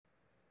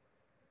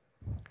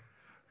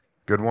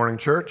Good morning,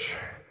 church.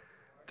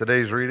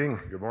 Today's reading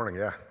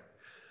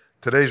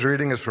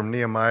is from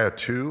Nehemiah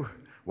 2,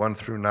 1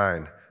 through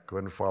 9. Go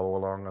ahead and follow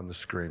along on the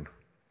screen.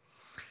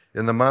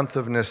 In the month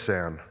of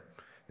Nisan,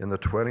 in the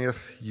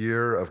 20th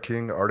year of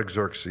King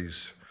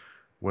Artaxerxes,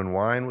 when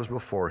wine was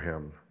before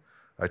him,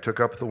 I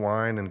took up the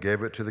wine and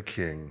gave it to the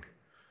king.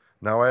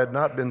 Now I had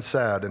not been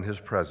sad in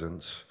his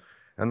presence,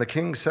 and the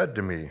king said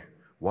to me,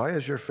 "Why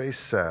is your face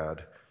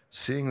sad,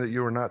 seeing that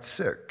you are not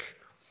sick?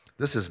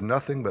 This is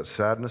nothing but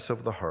sadness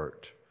of the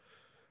heart."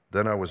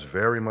 Then I was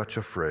very much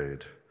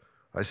afraid.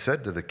 I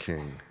said to the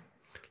king,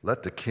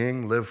 "Let the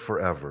king live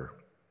forever.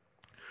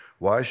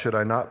 Why should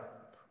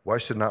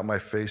not my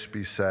face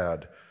be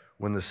sad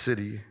when the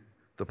city,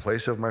 the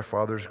place of my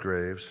father's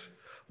graves,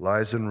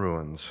 lies in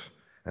ruins,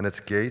 and its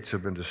gates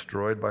have been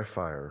destroyed by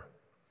fire?"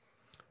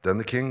 Then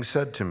the king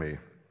said to me,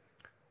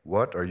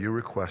 "What are you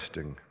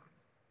requesting?"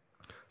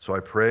 So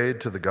I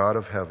prayed to the God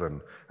of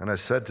heaven, and I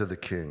said to the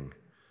king,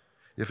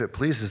 "If it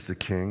pleases the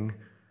king,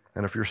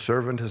 and if your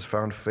servant has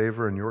found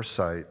favor in your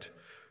sight,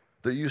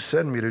 that you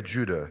send me to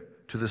Judah,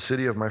 to the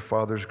city of my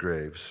father's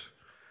graves,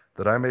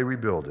 that I may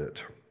rebuild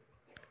it."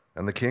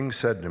 And the king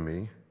said to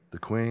me, the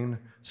queen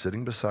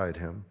sitting beside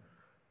him,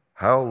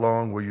 "How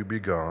long will you be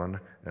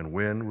gone, and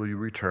when will you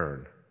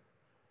return?"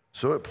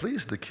 So it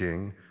pleased the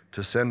king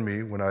to send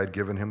me when I had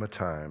given him a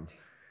time.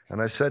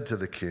 And I said to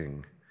the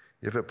king,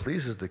 "If it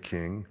pleases the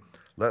king,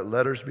 let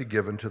letters be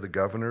given to the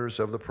governors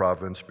of the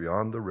province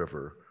beyond the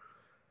river,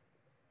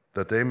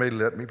 that they may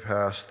let me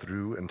pass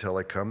through until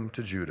I come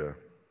to Judah,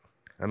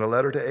 and a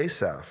letter to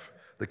Asaph,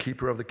 the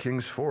keeper of the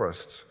king's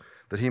forests,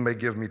 that he may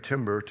give me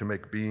timber to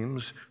make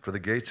beams for the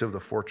gates of the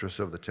fortress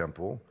of the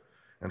temple,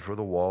 and for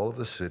the wall of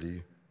the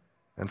city,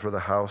 and for the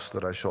house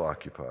that I shall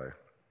occupy."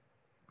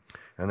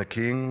 And the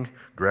king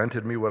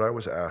granted me what I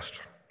was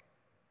asked,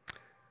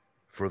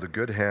 for the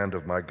good hand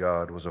of my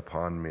God was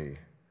upon me.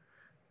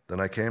 Then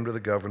I came to the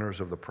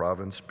governors of the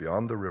province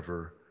beyond the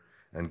river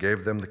and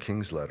gave them the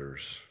king's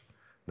letters.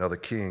 Now the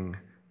king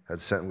had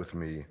sent with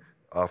me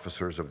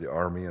officers of the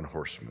army and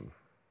horsemen.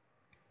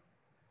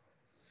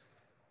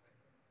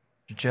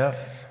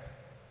 Jeff,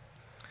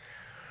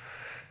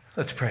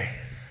 let's pray.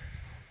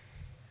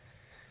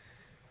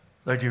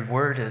 Lord, your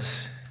word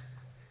is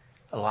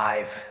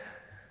alive.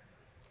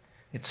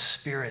 It's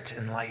spirit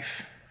and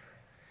life.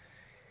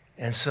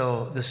 And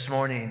so this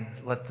morning,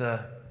 let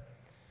the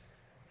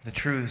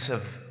truths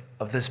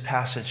of this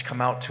passage come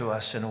out to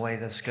us in a way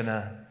that's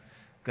gonna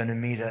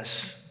meet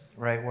us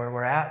right where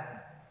we're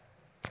at.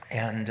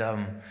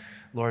 And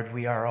Lord,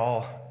 we are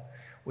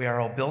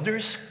all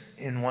builders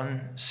in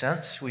one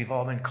sense. We've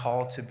all been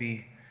called to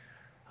be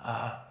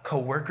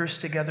co-workers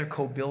together,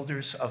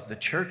 co-builders of the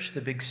church,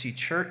 the Big C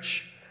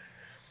church.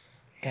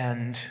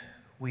 And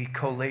we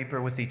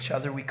co-labor with each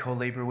other. We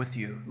co-labor with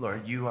you.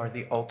 Lord, you are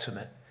the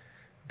ultimate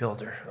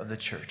builder of the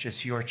church.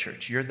 It's your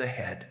church. You're the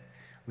head.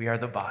 We are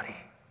the body.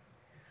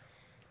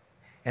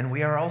 And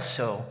we are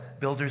also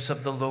builders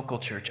of the local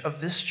church, of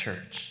this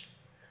church.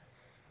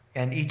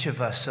 And each of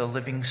us a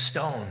living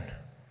stone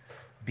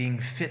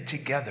being fit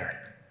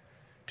together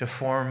to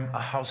form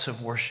a house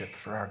of worship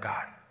for our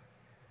God.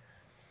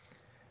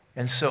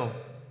 And so,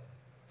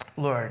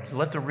 Lord,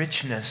 let the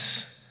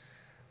richness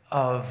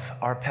of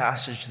our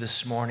passage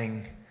this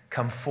morning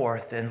come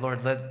forth. And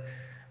Lord, let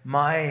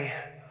my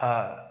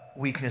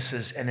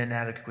weaknesses and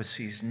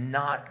inadequacies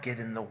not get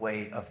in the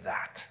way of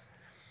that.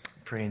 I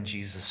pray in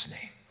Jesus'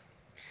 name.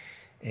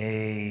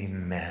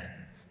 Amen.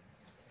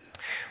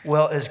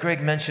 Well, as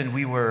Greg mentioned,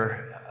 we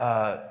were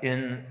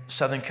in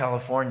Southern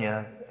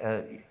California,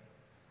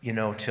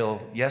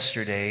 till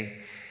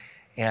yesterday,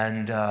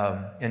 and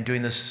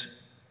doing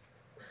this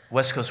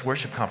West Coast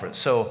Worship Conference.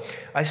 So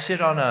I sit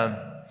on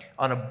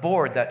a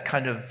board that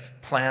kind of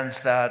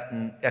plans that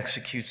and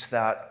executes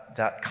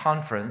that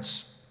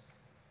conference.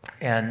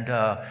 And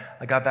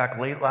I got back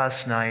late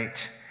last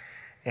night,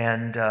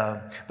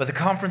 but the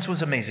conference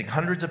was amazing.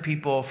 Hundreds of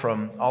people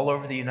from all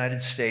over the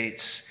United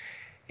States.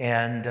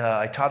 And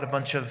I taught a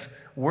bunch of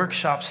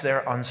workshops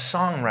there on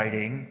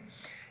songwriting.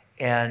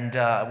 And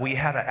we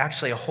had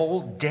actually a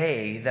whole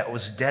day that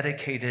was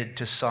dedicated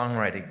to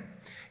songwriting.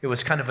 It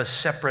was kind of a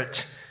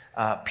separate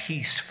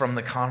piece from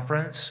the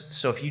conference.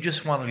 So if you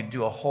just wanted to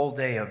do a whole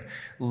day of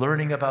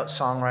learning about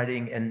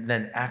songwriting and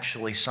then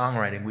actually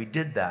songwriting, we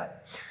did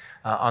that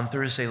on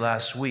Thursday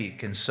last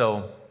week. And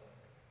so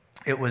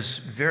it was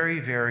very,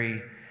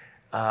 very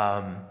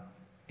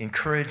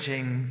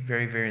encouraging,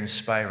 very, very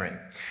inspiring.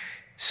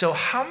 So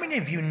how many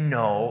of you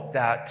know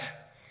that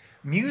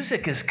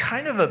music is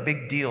kind of a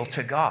big deal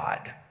to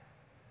God?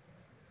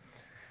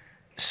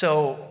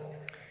 So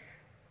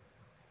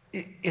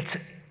it's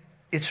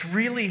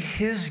really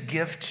his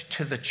gift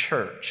to the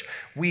church.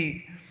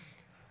 We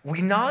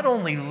not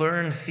only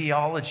learn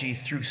theology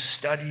through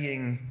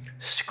studying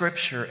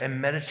Scripture and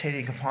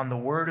meditating upon the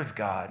Word of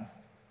God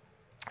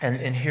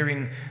and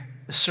hearing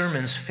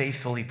sermons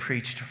faithfully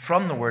preached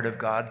from the Word of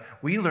God,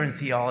 we learn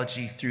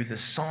theology through the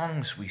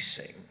songs we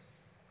sing.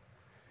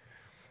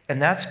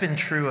 And that's been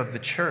true of the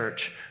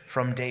church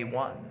from day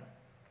one.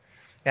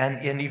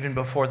 And even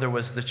before there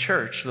was the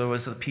church, there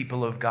was the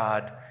people of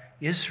God,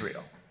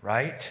 Israel,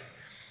 right?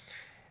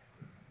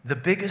 The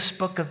biggest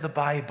book of the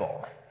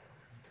Bible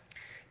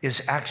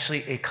is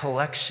actually a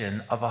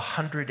collection of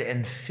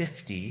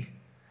 150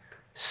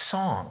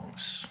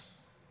 songs.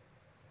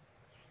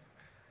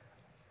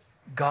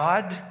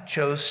 God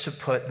chose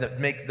to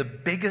make the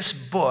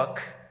biggest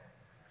book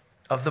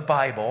of the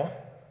Bible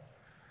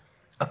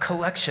a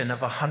collection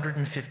of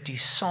 150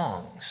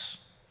 songs.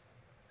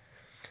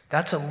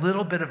 That's a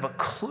little bit of a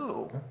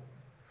clue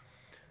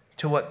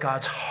to what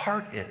God's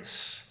heart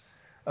is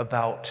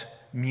about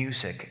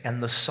music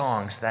and the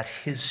songs that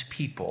his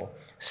people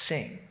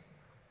sing.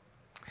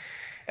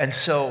 And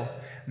so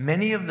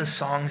many of the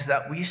songs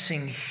that we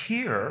sing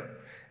here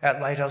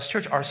at Lighthouse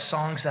Church are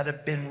songs that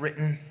have been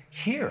written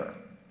here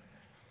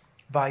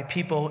by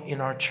people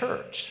in our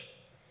church.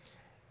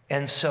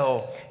 And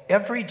so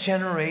every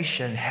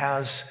generation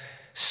has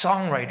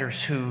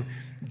songwriters who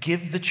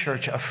give the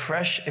church a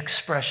fresh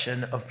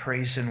expression of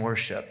praise and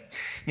worship.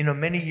 You know,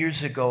 many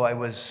years ago,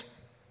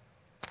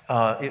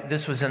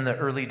 this was in the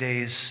early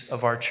days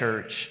of our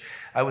church,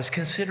 I was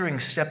considering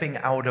stepping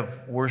out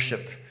of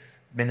worship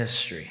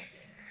ministry.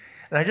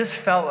 And I just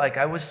felt like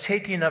I was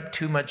taking up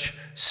too much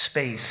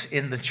space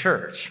in the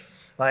church.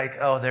 Like,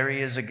 oh, there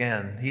he is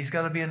again. He's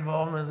got to be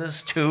involved in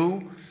this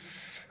too.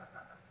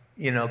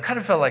 You know, kind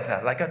of felt like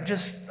that. Like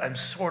I'm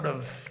sort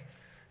of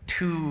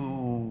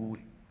too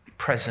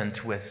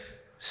present with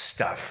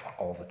stuff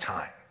all the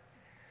time.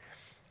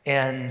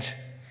 And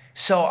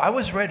so I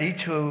was ready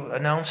to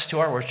announce to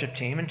our worship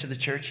team and to the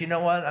church, you know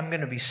what, I'm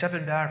going to be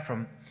stepping back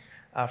from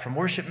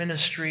worship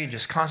ministry and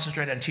just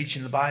concentrate on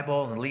teaching the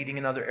Bible and leading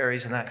in other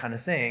areas and that kind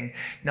of thing.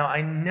 Now,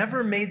 I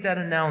never made that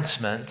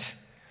announcement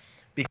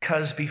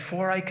because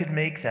before I could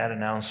make that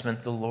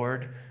announcement, the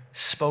Lord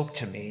spoke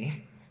to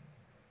me.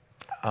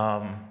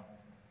 And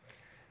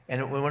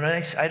when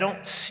I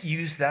don't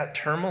use that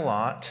term a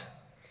lot,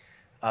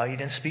 he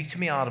didn't speak to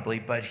me audibly,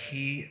 but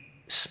he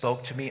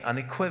spoke to me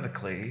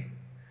unequivocally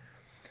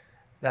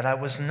that I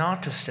was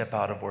not to step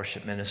out of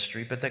worship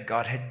ministry, but that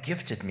God had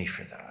gifted me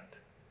for that.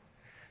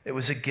 It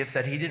was a gift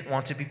that he didn't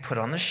want to be put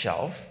on the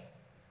shelf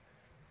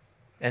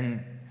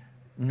and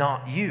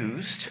not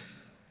used,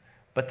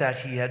 but that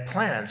he had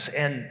plans.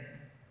 And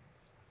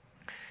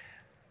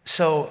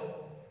so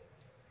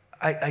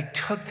I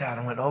took that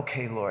and went,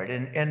 okay, Lord.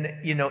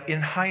 And you know,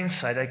 in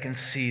hindsight, I can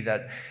see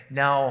that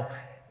now,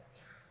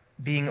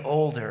 being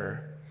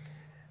older,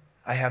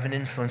 I have an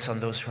influence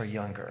on those who are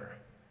younger.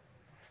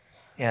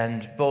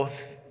 And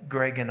both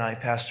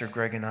Pastor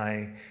Greg and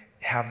I,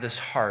 have this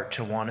heart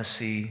to want to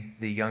see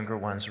the younger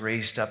ones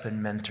raised up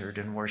and mentored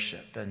in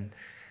worship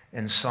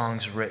and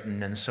songs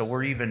written. And so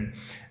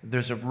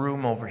there's a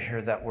room over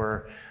here that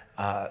we're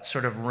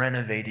sort of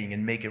renovating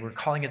and we're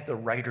calling it the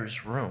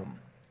writer's room.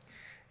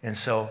 And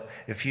so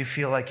if you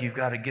feel like you've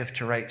got a gift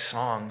to write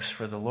songs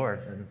for the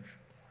Lord, then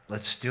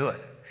let's do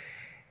it.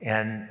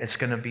 And it's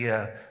going to be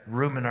a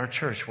room in our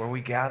church where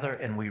we gather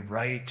and we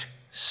write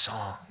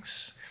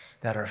songs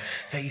that are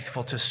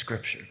faithful to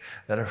Scripture,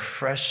 that are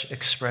fresh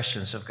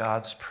expressions of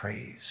God's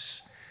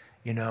praise.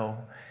 You know,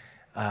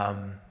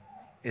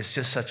 it's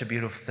just such a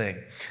beautiful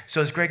thing.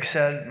 So as Greg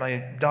said, my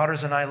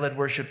daughters and I led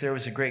worship there. It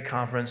was a great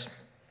conference.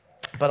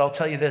 But I'll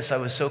tell you this, I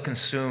was so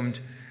consumed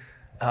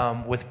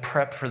with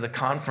prep for the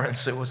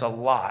conference, it was a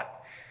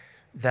lot,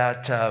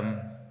 that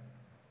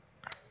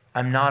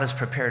I'm not as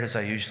prepared as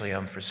I usually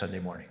am for Sunday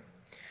morning.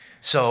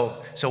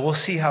 So we'll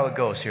see how it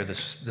goes here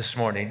this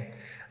morning.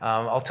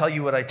 I'll tell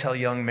you what I tell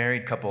young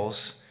married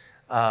couples.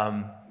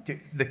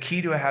 The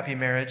key to a happy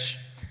marriage,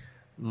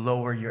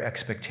 lower your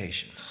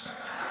expectations.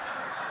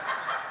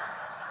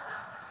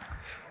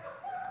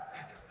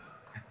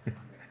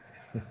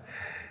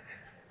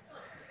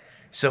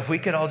 So if we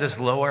could all just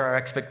lower our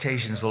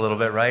expectations a little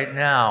bit right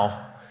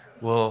now,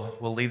 we'll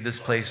leave this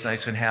place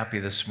nice and happy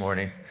this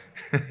morning.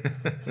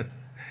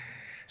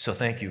 So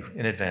thank you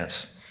in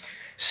advance.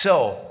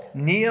 So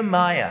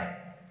Nehemiah,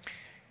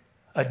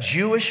 a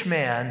Jewish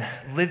man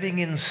living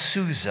in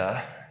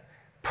Susa,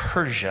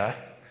 Persia,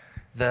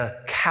 the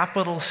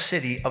capital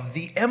city of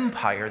the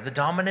empire, the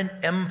dominant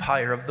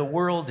empire of the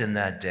world in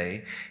that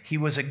day. He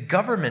was a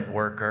government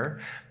worker,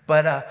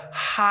 but a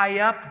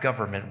high-up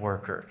government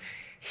worker.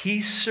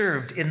 He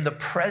served in the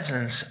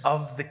presence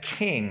of the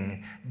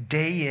king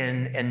day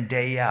in and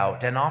day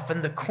out, and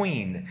often the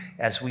queen,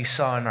 as we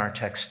saw in our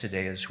text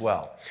today as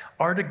well.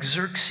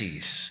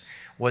 Artaxerxes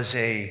was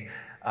a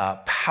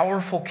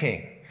powerful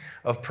king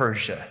of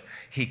Persia.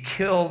 He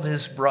killed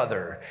his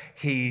brother.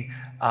 He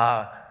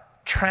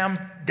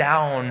tramped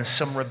down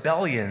some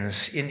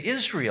rebellions in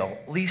Israel,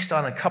 at least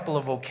on a couple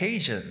of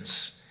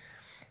occasions.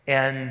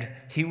 And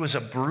he was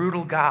a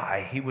brutal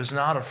guy. He was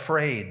not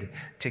afraid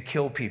to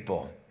kill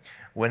people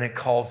when it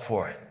called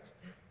for it.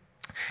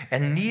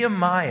 And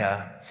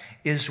Nehemiah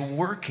is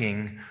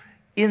working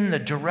in the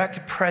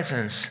direct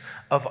presence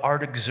of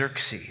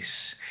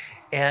Artaxerxes.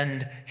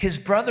 And his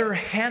brother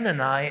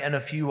Hanani and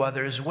a few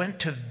others went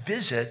to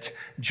visit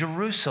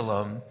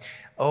Jerusalem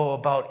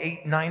about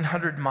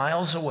 900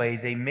 miles away.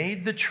 They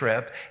made the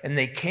trip and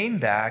they came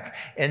back,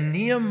 and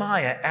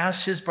Nehemiah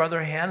asked his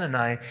brother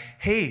Hanani,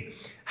 hey,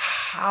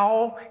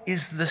 how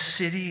is the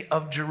city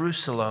of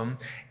Jerusalem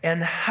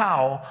and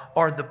how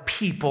are the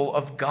people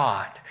of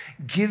God?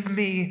 Give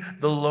me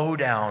the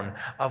lowdown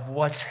of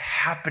what's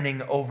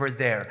happening over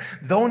there.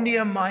 Though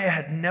Nehemiah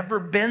had never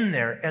been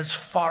there as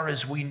far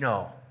as we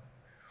know,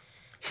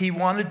 he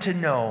wanted to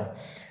know,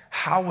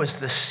 how is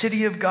the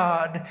city of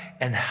God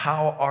and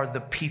how are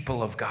the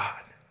people of God?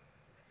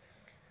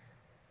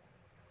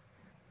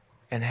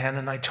 And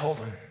Hanani told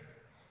him,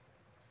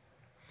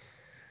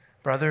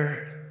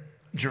 brother,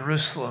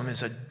 Jerusalem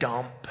is a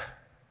dump.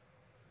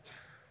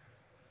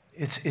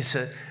 It's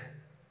an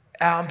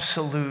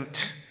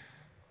absolute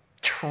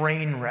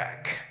train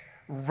wreck,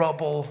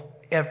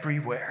 rubble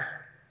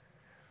everywhere.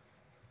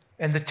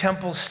 And the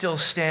temple's still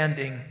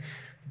standing,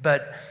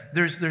 but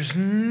there's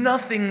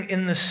nothing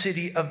in the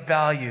city of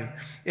value.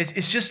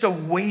 It's just a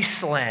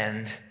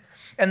wasteland.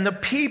 And the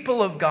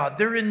people of God,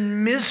 they're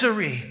in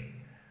misery.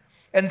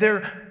 And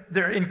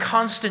they're in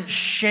constant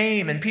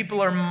shame, and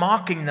people are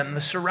mocking them,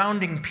 the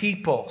surrounding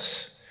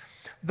peoples.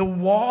 The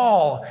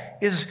wall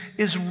is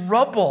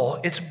rubble.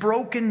 It's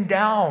broken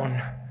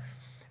down.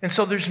 And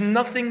so there's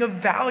nothing of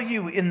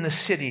value in the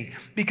city,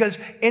 because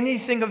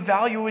anything of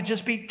value would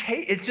just be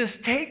it's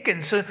just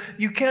taken. So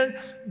you can't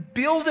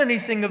build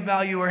anything of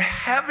value or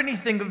have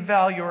anything of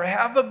value or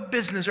have a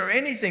business or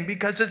anything,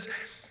 because it's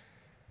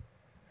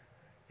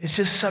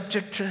just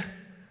subject to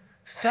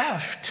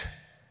theft.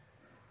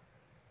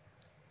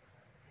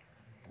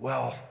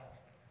 Well,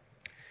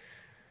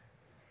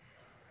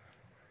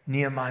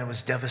 Nehemiah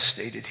was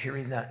devastated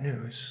hearing that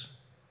news.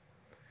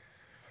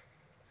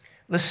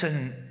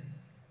 Listen,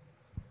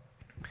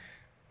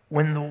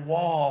 when the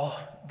wall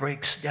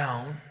breaks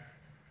down,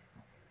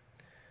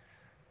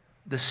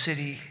 the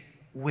city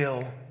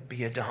will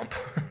be a dump.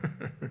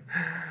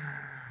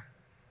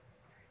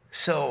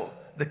 So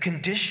the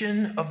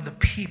condition of the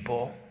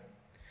people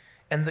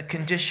and the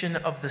condition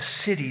of the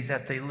city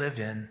that they live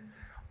in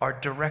are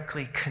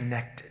directly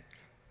connected.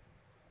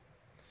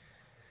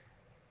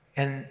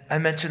 And I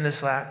mentioned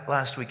this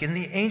last week. In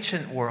the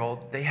ancient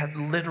world, they had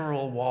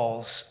literal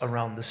walls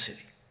around the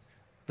city.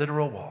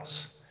 Literal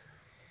walls.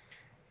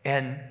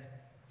 And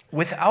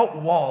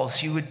without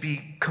walls, you would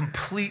be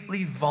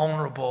completely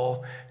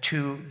vulnerable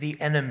to the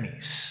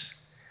enemies.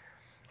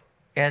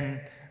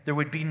 And there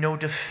would be no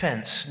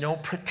defense, no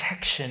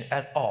protection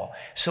at all.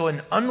 So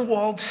an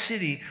unwalled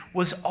city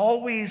was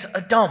always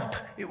a dump.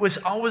 It was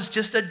always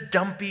just a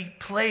dumpy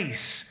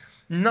place.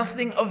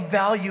 Nothing of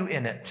value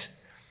in it.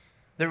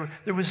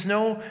 There was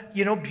no,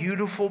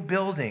 beautiful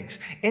buildings.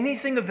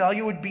 Anything of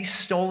value would be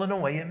stolen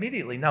away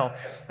immediately. Now,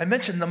 I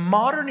mentioned the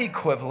modern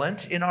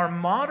equivalent in our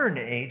modern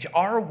age,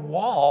 our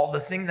wall,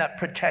 the thing that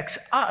protects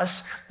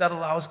us, that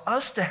allows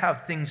us to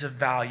have things of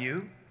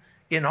value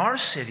in our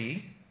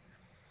city,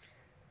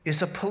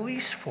 is a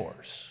police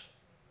force.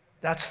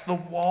 That's the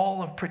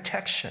wall of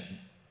protection.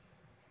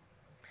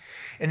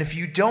 And if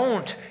you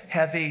don't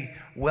have a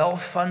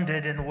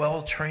well-funded and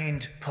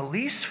well-trained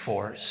police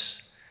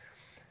force,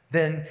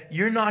 then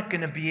you're not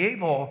going to be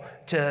able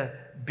to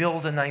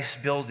build a nice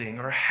building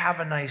or have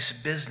a nice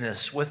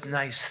business with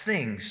nice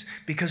things,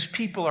 because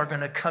people are going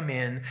to come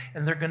in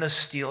and they're going to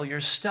steal your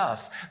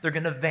stuff. They're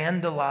going to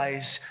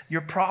vandalize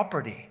your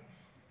property.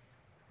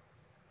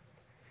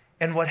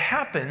 And what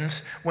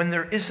happens when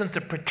there isn't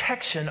the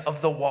protection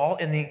of the wall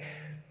in the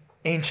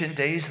ancient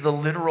days, the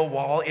literal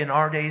wall, in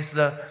our days,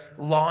 the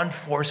law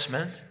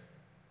enforcement?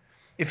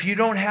 If you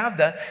don't have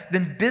that,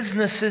 then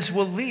businesses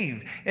will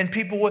leave, and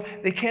people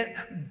they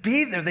can't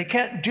be there. They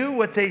can't do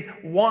what they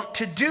want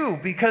to do,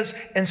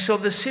 and so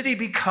the city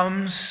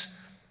becomes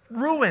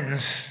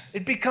ruins.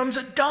 It becomes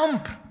a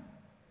dump.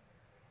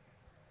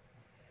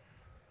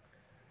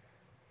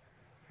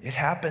 It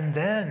happened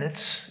then.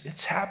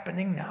 It's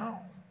happening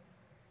now.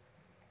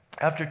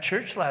 After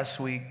church last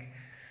week,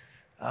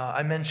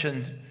 I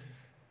mentioned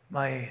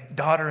my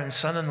daughter and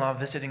son-in-law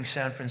visiting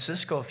San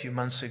Francisco a few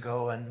months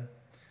ago, and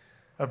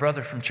a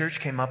brother from church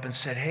came up and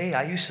said, hey,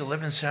 I used to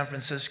live in San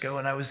Francisco,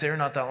 and I was there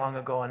not that long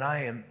ago,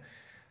 and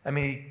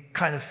he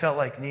kind of felt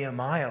like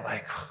Nehemiah,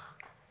 like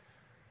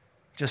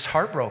just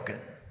heartbroken.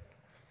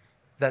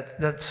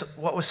 That's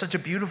what was such a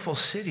beautiful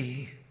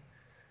city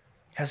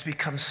has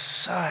become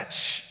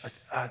such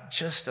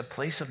just a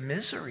place of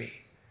misery.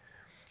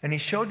 And he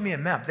showed me a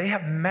map. They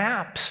have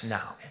maps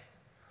now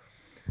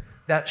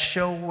that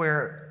show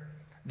where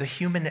the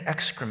human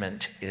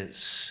excrement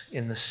is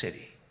in the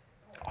city,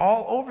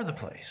 all over the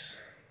place.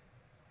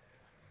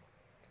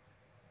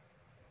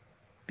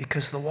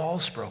 Because the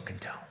wall's broken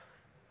down.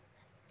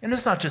 And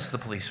it's not just the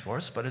police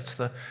force, but it's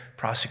the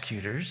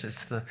prosecutors,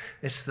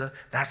 that's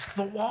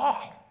the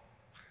wall.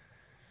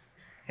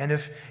 And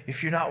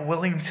if you're not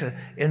willing to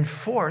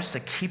enforce, to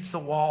keep the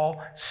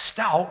wall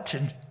stout,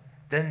 and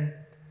then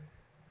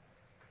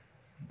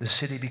the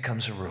city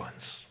becomes a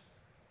ruins.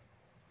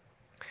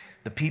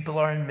 The people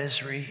are in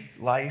misery,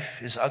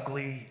 life is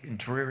ugly and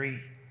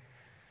dreary.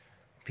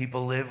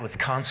 People live with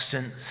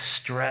constant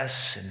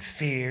stress and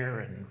fear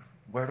and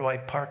where do I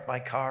park my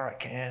car? I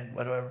can't,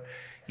 whatever.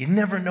 You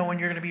never know when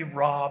you're going to be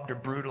robbed or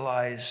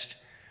brutalized.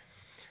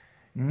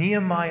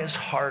 Nehemiah's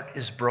heart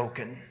is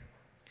broken,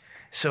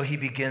 so he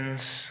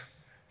begins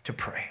to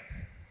pray.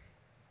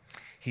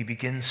 He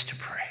begins to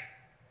pray,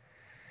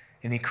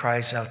 and he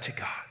cries out to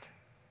God.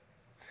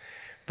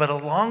 But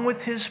along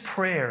with his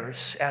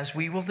prayers, as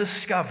we will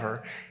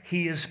discover,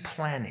 he is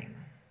planning.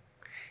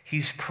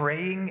 He's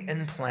praying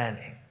and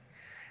planning.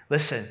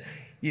 Listen,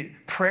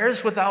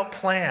 prayers without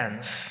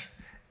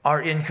plans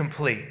are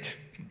incomplete.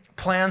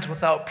 Plans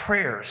without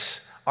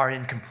prayers are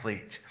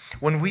incomplete.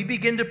 When we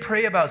begin to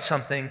pray about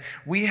something,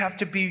 we have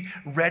to be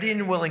ready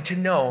and willing to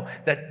know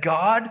that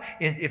God,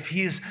 if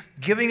he is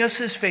giving us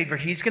his favor,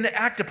 he's going to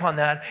act upon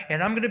that,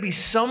 and I'm going to be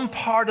some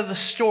part of the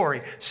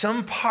story,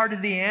 some part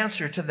of the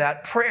answer to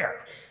that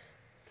prayer.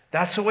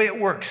 That's the way it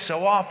works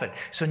so often.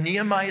 So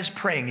Nehemiah is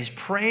praying. He's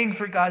praying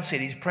for God's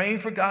city. He's praying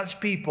for God's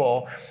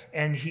people,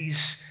 and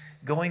he's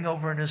going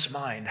over in his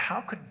mind,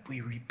 how could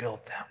we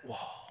rebuild that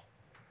wall?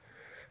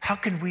 How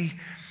can we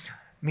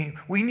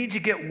need to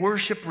get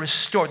worship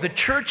restored. The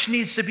church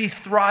needs to be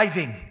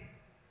thriving.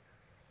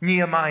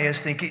 Nehemiah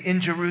is thinking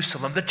in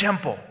Jerusalem, the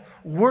temple.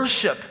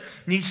 Worship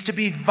needs to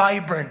be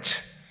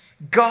vibrant.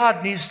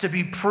 God needs to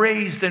be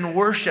praised and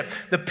worshiped.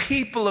 The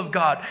people of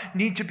God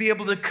need to be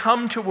able to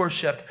come to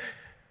worship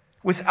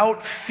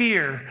without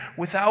fear,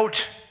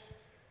 without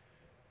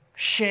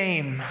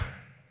shame.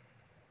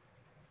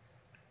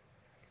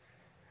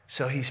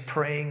 So he's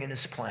praying and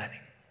is planning.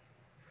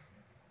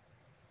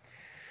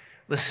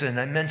 Listen,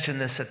 I mentioned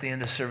this at the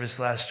end of service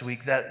last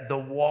week, that the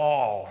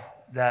wall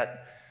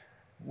that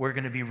we're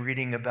going to be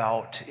reading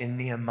about in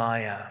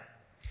Nehemiah,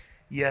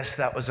 yes,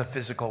 that was a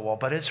physical wall,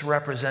 but it's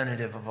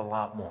representative of a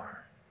lot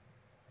more.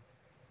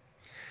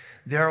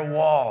 There are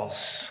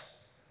walls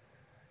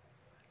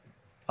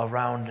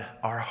around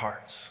our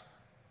hearts.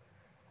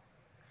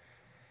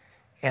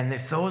 And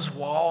if those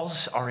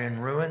walls are in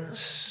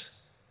ruins,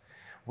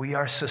 we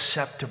are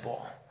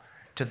susceptible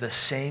to the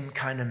same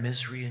kind of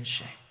misery and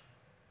shame.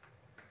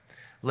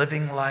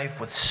 Living life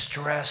with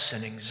stress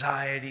and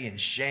anxiety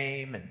and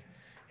shame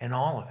and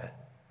all of it.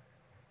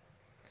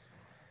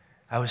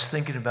 I was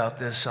thinking about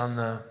this on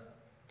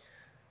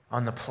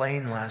the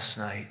plane last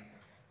night.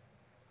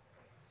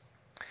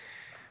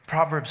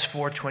 Proverbs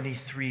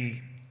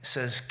 4:23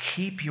 says,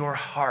 "Keep your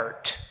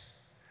heart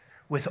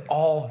with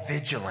all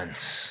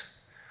vigilance,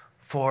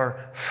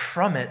 for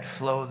from it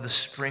flow the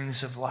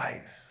springs of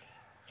life."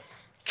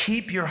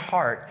 Keep your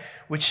heart,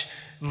 which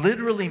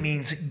literally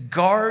means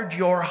guard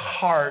your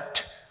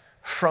heart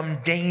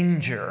from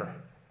danger.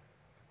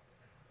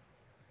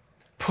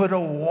 Put a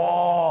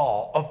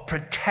wall of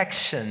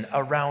protection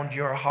around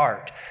your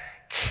heart.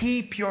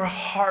 Keep your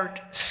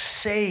heart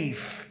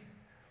safe.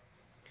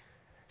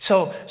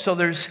 So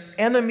there's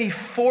enemy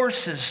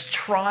forces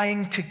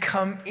trying to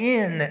come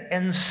in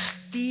and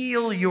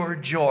steal your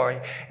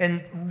joy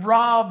and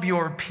rob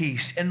your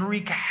peace and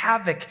wreak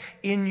havoc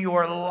in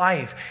your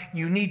life.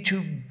 You need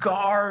to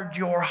guard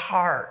your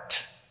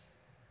heart.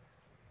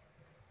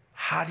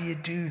 How do you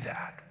do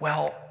that?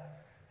 Well,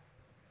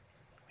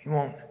 we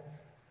won't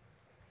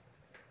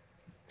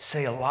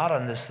say a lot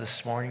on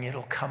this morning.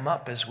 It'll come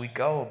up as we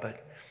go,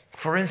 but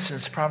for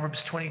instance,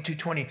 Proverbs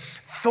 22:20,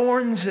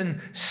 "Thorns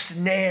and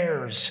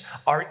snares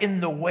are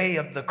in the way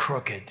of the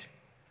crooked,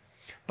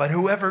 but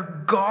whoever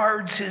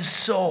guards his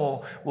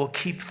soul will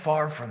keep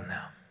far from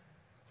them."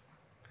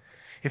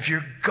 If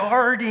you're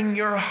guarding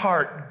your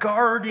heart,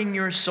 guarding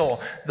your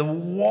soul, the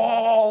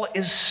wall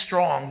is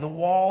strong, the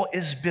wall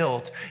is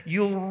built.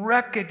 You'll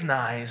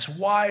recognize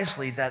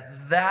wisely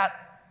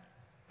that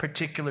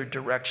particular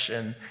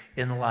direction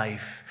in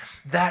life,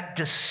 that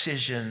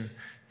decision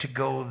to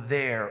go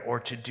there or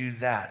to do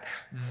that,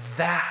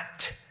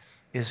 that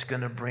is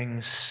going to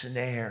bring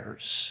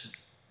snares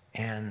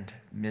and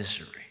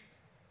misery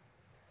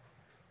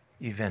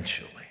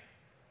eventually.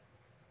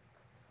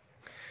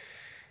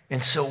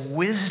 And so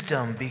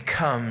wisdom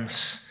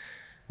becomes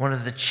one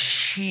of the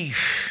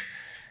chief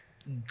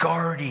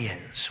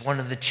guardians, one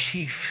of the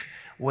chief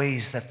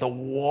ways that the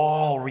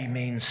wall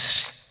remains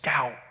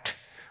stout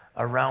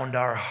around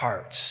our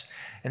hearts,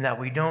 and that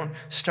we don't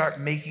start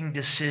making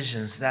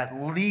decisions that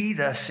lead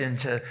us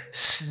into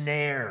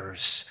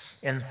snares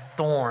and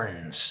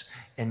thorns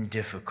and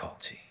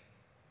difficulty.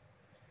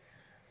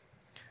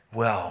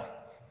 Well,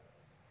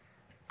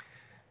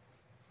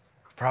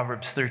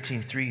 Proverbs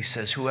 13:3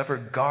 says, "Whoever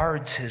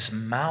guards his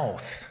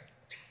mouth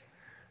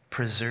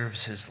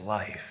preserves his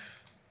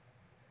life.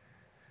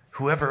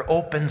 Whoever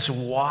opens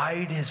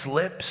wide his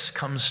lips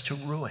comes to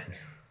ruin."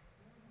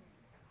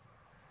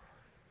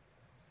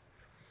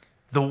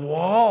 The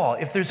wall,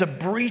 if there's a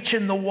breach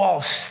in the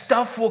wall,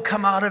 stuff will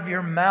come out of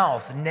your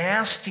mouth,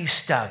 nasty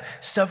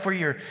stuff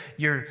where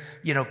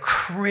you're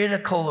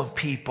critical of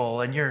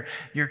people and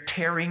you're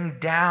tearing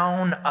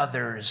down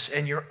others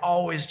and you're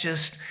always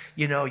just,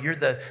 you're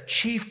the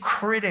chief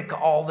critic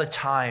all the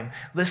time.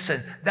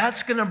 Listen,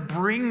 that's going to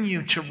bring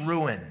you to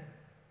ruin.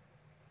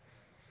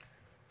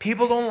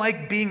 People don't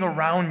like being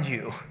around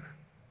you.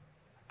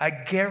 I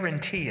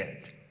guarantee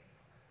it.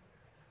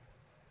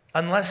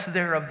 Unless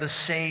they're of the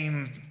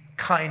same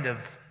kind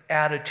of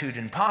attitude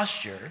and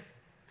posture,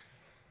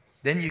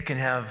 then you can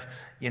have,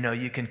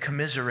 you can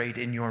commiserate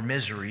in your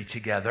misery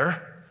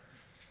together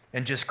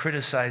and just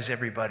criticize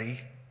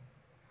everybody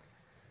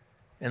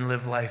and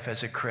live life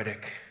as a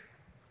critic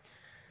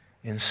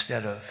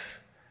instead of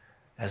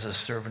as a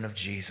servant of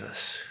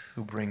Jesus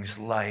who brings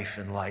life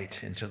and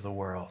light into the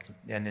world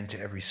and into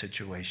every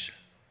situation.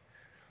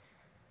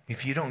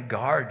 If you don't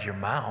guard your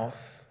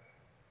mouth,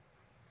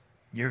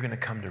 you're going to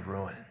come to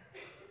ruin.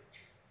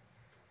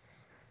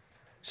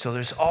 So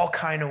there's all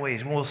kind of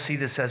ways. We'll see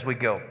this as we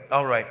go.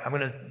 All right, I'm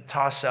going to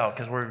toss out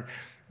because we're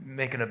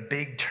making a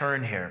big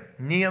turn here.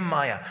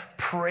 Nehemiah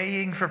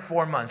praying for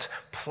 4 months,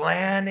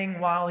 planning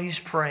while he's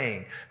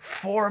praying.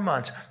 4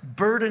 months,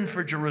 burden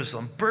for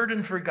Jerusalem,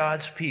 burden for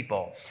God's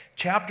people.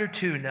 Chapter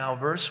 2 now,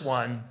 verse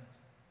 1.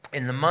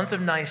 In the month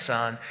of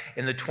Nisan,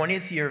 in the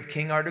 20th year of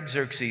King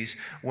Artaxerxes,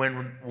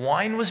 when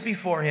wine was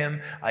before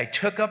him, I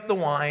took up the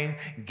wine,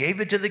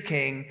 gave it to the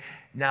king.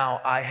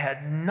 Now I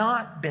had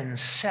not been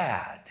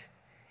sad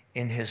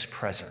in his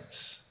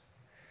presence.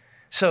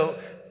 So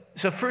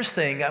first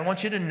thing, I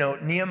want you to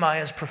note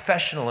Nehemiah's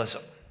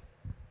professionalism.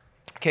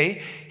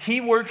 Okay, he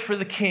worked for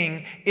the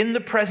king in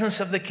the presence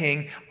of the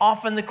king,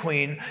 often the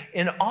queen,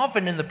 and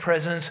often in the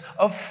presence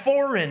of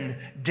foreign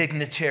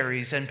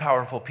dignitaries and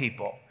powerful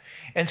people.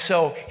 And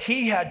so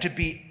he had to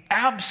be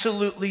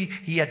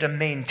he had to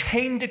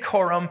maintain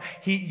decorum.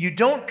 You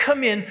don't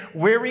come in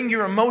wearing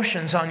your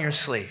emotions on your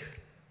sleeve.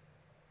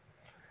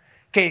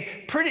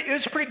 Okay, it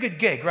was a pretty good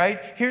gig, right?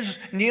 Here's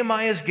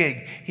Nehemiah's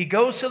gig. He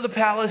goes to the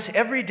palace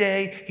every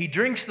day. He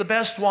drinks the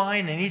best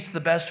wine and eats the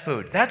best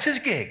food. That's his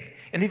gig.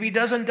 And if he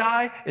doesn't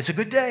die, it's a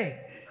good day.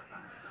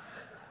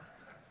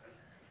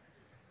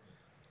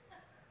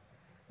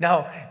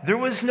 Now, there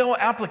was no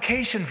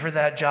application for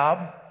that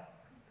job,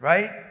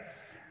 right?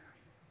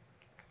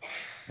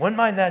 Wouldn't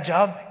mind that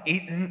job,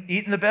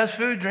 eating the best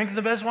food, drinking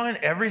the best wine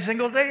every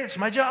single day. It's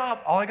my job.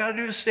 All I got to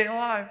do is stay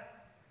alive.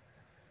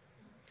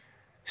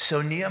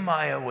 So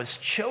Nehemiah was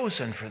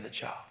chosen for the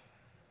job.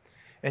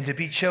 And to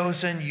be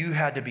chosen, you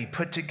had to be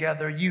put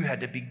together. You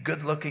had to be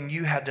good looking.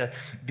 You had to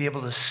be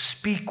able to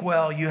speak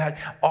well. You had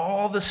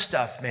all the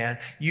stuff, man.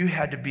 You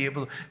had to be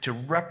able to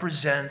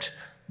represent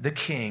the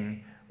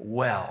king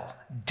well,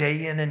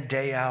 day in and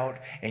day out.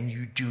 And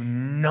you do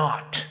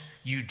not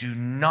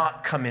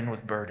come in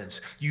with burdens.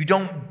 You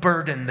don't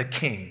burden the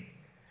king.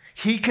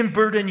 He can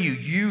burden you.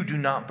 You do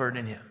not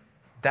burden him.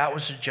 That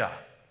was the job.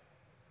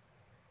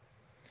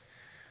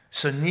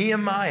 So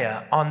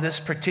Nehemiah, on this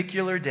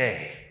particular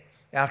day,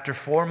 after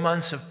 4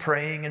 months of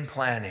praying and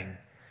planning,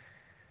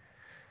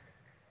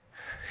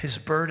 his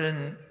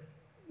burden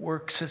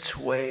works its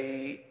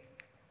way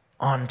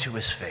onto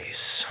his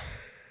face.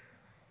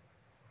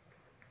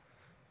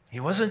 He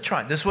wasn't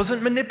trying. This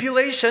wasn't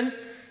manipulation.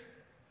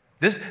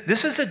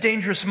 This is a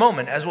dangerous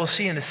moment, as we'll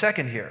see in a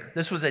second here.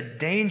 This was a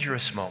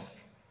dangerous moment.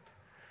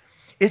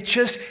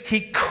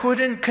 He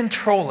couldn't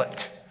control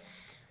it.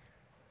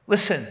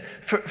 Listen,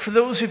 for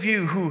those of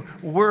you who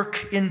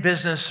work in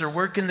business or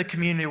work in the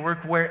community,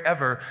 work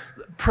wherever,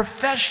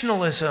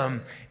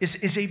 professionalism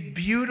is a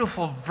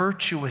beautiful,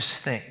 virtuous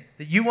thing.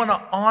 That you want to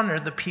honor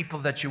the people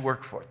that you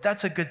work for.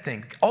 That's a good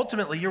thing.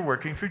 Ultimately, you're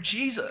working for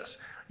Jesus.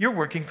 You're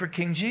working for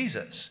King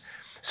Jesus.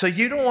 So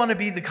you don't want to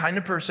be the kind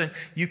of person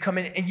you come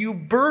in and you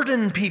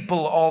burden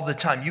people all the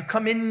time. You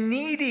come in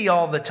needy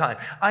all the time.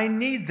 I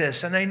need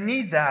this and I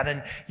need that.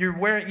 And you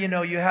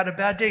had a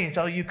bad day. And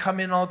so you come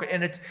in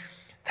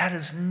that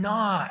is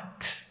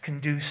not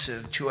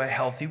conducive to a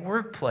healthy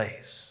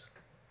workplace.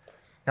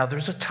 Now,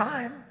 there's a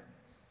time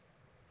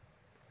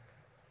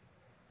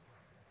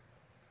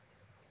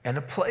and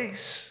a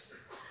place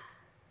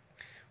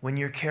when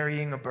you're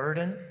carrying a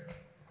burden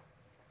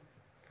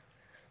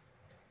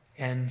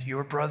and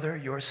your brother,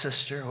 your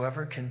sister,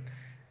 whoever can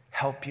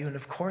help you. And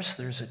of course,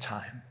 there's a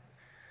time.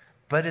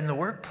 But in the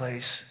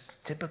workplace,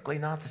 typically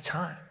not the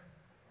time.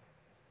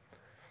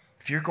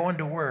 If you're going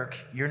to work,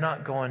 you're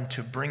not going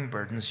to bring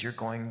burdens, you're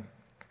going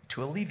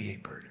to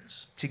alleviate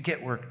burdens, to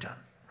get work done,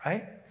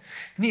 right?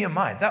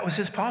 Nehemiah, that was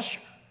his posture.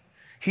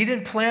 He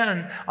didn't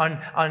plan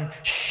on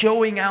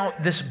showing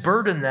out this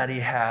burden that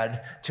he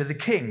had to the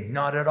king,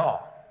 not at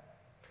all.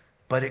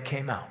 But it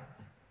came out.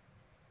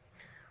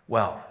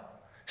 Well,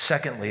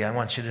 secondly, I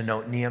want you to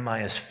note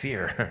Nehemiah's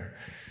fear.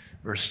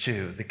 Verse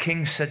 2, the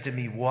king said to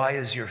me, "Why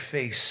is your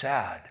face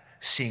sad,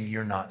 seeing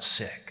you're not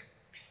sick?"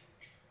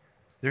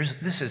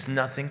 This is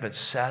nothing but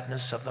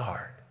sadness of the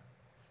heart.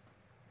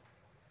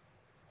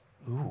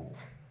 Ooh.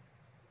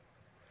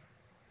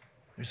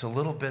 There's a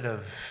little bit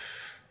of,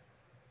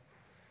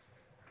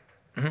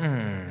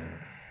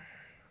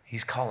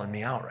 he's calling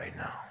me out right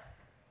now.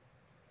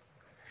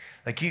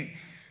 Like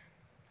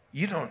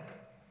you don't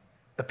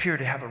appear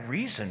to have a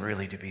reason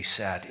really to be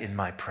sad in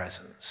my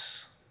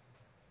presence.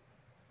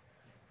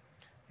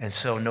 And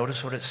so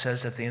notice what it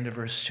says at the end of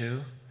verse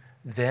 2.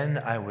 Then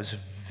I was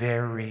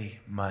very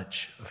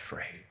much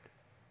afraid.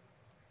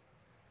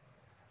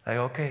 Like,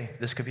 okay,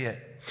 this could be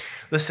it.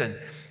 Listen,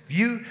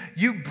 you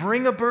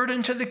bring a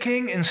burden to the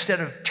king instead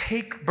of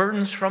take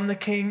burdens from the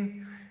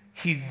king,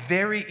 he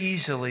very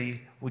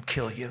easily would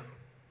kill you.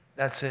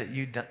 That's it.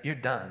 You're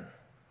done.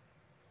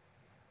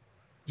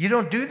 You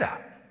don't do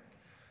that.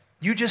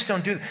 You just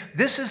don't do that.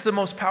 This is the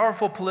most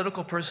powerful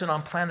political person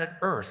on planet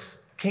Earth,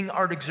 King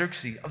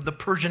Artaxerxes of the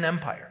Persian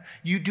Empire.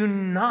 You do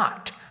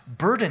not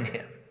burden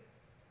him.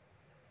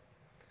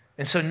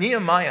 And so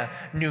Nehemiah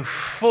knew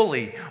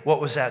fully what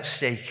was at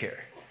stake here.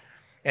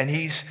 And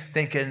he's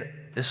thinking,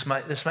 this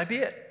might be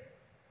it.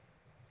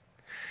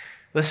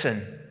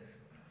 Listen,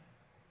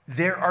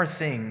 there are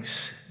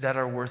things that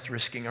are worth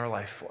risking our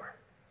life for.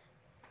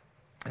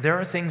 There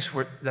are things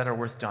that are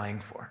worth dying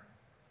for.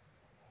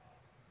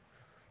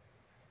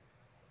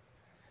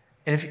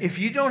 And if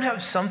you don't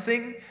have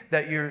something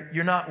that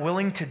you're not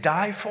willing to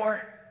die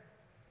for,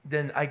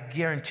 then I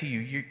guarantee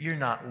you're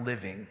not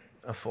living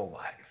a full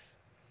life.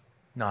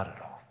 Not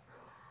at all.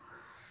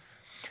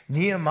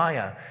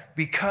 Nehemiah,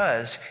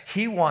 because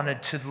he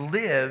wanted to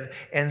live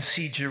and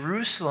see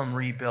Jerusalem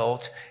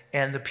rebuilt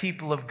and the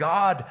people of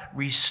God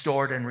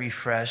restored and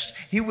refreshed,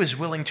 he was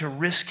willing to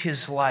risk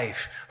his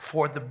life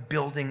for the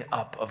building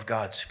up of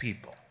God's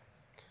people.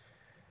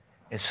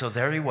 And so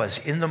there he was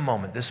in the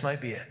moment. This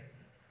might be it.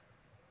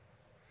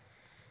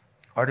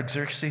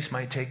 Artaxerxes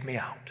might take me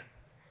out.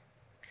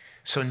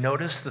 So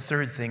notice the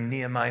third thing,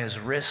 Nehemiah's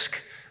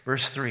risk.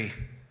 Verse 3.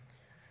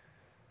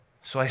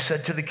 So I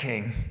said to the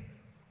king,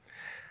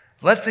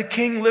 let the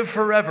king live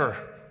forever.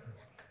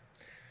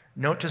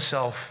 Note to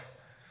self,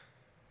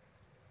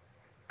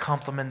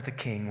 compliment the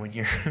king when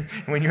you're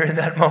in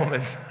that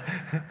moment.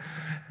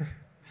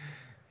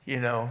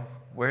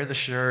 Wear the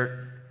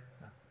shirt,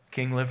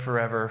 king live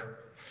forever,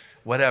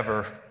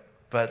 whatever.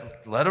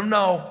 But let him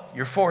know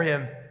you're for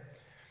him.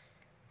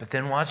 But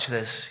then watch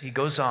this. He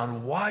goes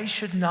on, why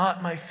should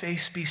not my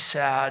face be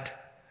sad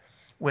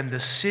when the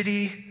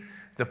city,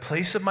 the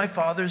place of my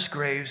father's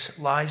graves,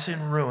 lies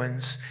in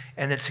ruins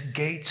and its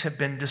gates have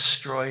been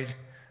destroyed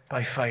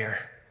by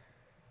fire?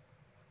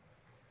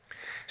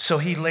 So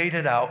he laid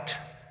it out.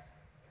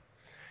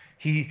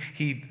 He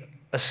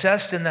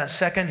assessed in that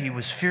second. He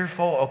was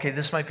fearful. Okay,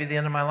 this might be the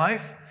end of my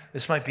life.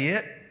 This might be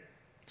it.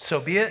 So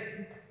be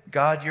it.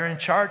 God, you're in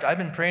charge. I've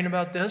been praying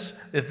about this.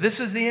 If this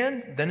is the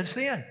end, then it's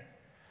the end.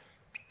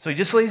 So he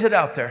just lays it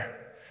out there.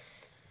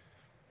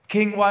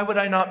 King, why would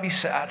I not be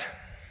sad?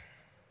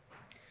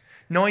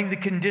 Knowing the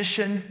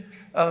condition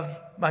of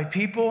my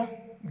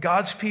people,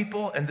 God's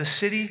people, and the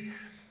city,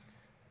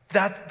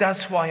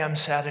 that's why I'm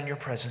sad in your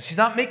presence. He's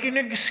not making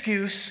an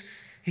excuse.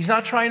 He's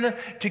not trying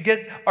to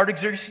get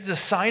Artaxerxes to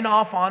sign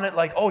off on it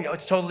like, oh, yeah,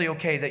 it's totally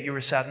okay that you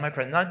were sad in my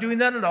presence. Not doing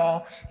that at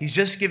all. He's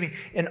just giving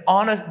an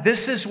honest,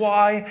 this is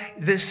why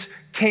this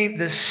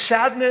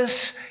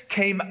sadness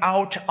came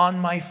out on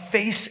my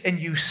face and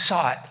you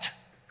saw it.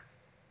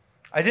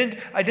 I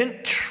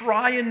didn't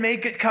try and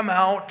make it come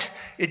out.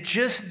 It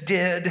just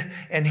did,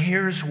 and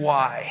here's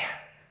why.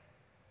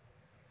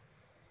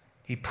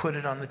 He put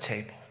it on the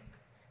table.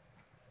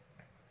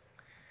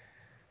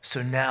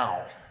 So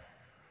now,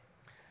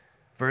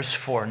 verse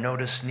 4,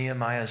 notice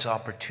Nehemiah's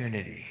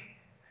opportunity.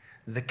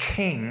 The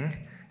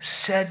king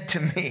said to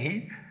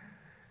me,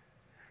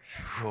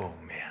 oh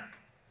man,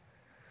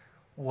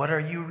 what are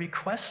you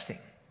requesting?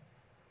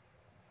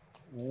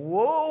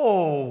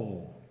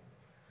 Whoa.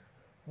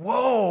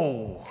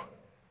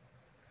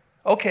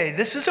 Okay,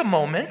 this is a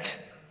moment.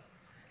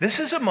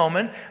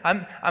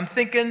 I'm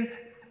thinking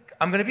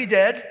I'm going to be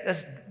dead.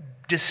 That's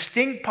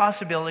distinct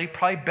possibility,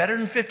 probably better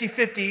than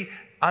 50-50.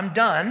 I'm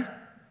done.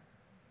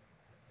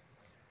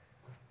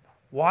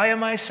 Why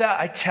am I sad?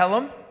 I tell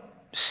him,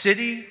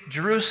 city,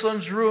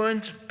 Jerusalem's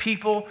ruined,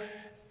 people.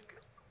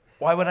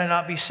 Why would I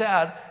not be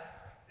sad?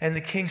 And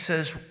the king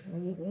says,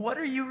 what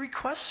are you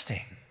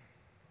requesting?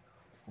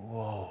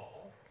 Whoa.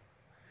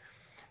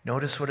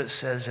 Notice what it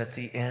says at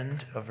the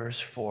end of verse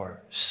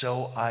 4.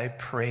 So I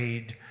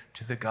prayed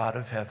to the God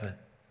of heaven.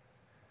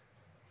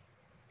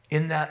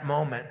 In that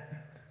moment,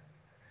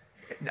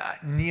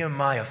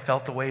 Nehemiah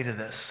felt the weight of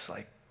this.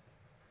 Like,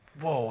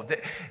 whoa,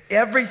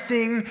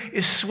 everything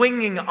is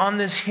swinging on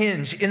this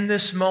hinge in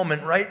this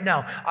moment right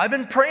now. I've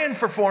been praying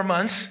for 4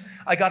 months.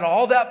 I got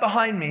all that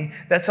behind me.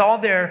 That's all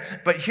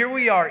there. But here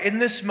we are in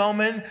this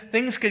moment.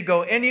 Things could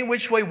go any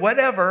which way,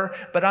 whatever.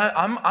 But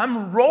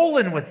I'm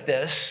rolling with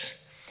this.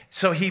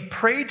 So he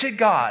prayed to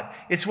God.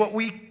 It's what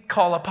we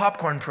call a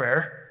popcorn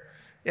prayer.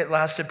 It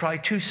lasted probably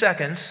 2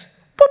 seconds.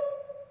 Boop.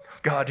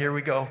 God, here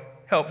we go.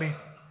 Help me.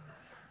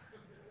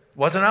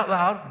 Wasn't out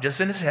loud,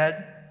 just in his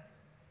head.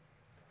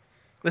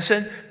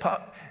 Listen,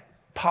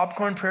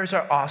 popcorn prayers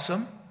are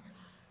awesome.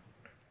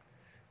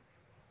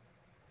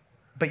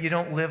 But you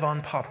don't live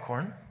on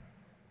popcorn.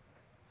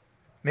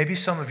 Maybe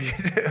some of you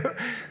do.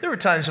 There were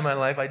times in my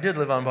life I did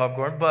live on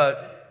popcorn,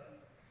 but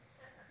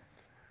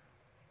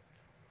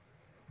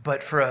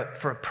for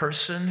a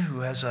person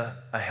who has a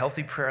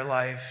healthy prayer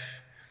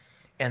life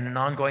and an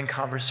ongoing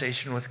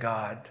conversation with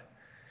God,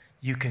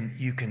 you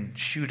can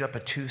shoot up a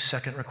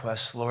 2-second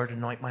request. Lord,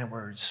 anoint my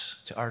words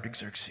to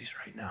Artaxerxes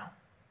right now.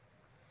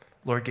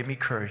 Lord, give me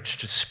courage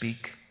to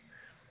speak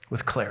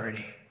with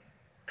clarity.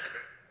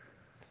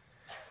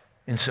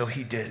 And so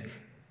he did.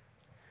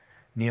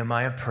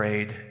 Nehemiah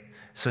prayed.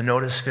 So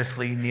notice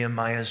fifthly,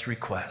 Nehemiah's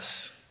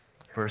requests.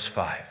 Verse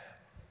 5.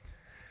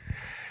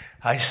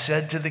 I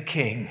said to the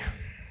king,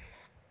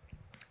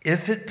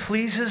 if it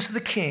pleases the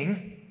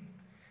king,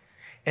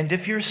 and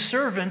if your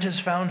servant has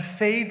found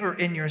favor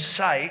in your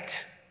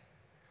sight,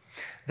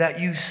 that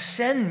you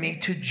send me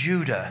to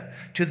Judah,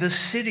 to the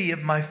city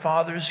of my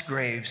father's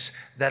graves,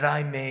 that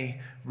I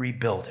may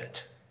rebuild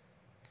it.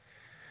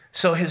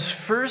 So his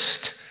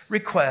first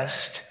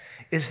request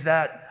is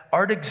that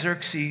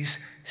Artaxerxes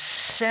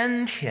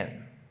send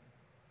him.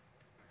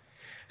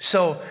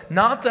 So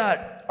not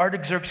that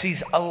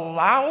Artaxerxes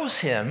allows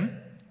him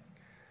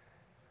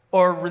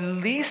or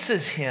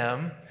releases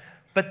him,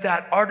 but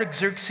that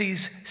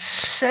Artaxerxes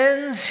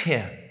sends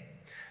him.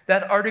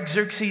 That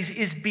Artaxerxes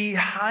is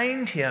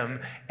behind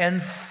him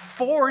and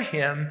for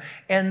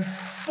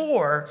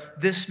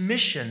this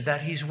mission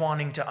that he's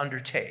wanting to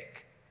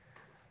undertake.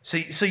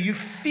 So you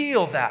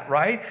feel that,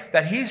 right?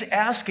 That he's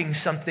asking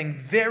something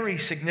very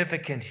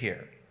significant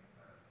here.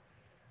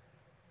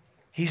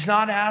 He's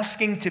not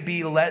asking to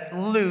be let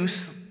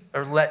loose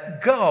or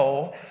let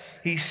go.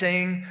 He's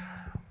saying,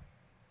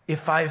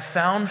 if I've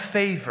found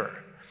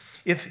favor,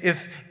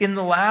 if in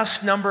the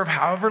last number of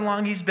however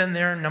long he's been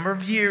there, a number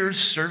of years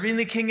serving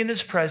the king in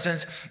his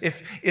presence,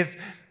 if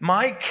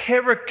my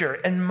character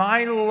and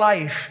my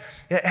life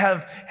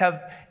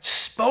have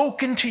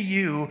spoken to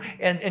you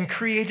and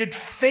created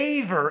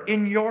favor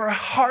in your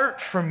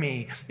heart for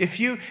me, if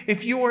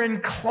you are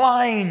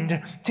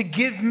inclined to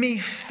give me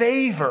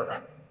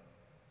favor,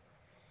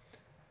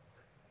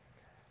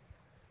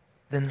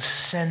 then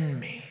send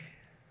me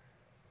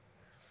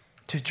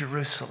to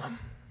Jerusalem.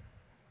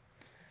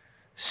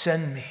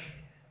 Send me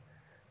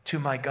to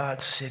my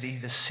God's city,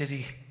 the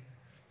city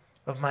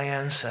of my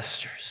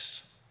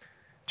ancestors,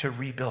 to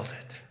rebuild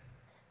it.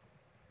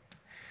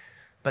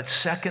 But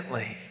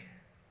secondly,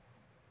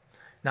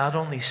 not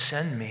only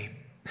send me,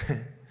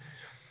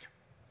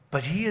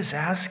 but he is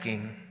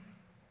asking,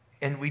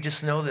 and we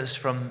just know this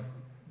from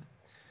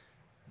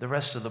the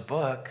rest of the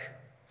book,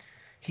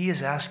 he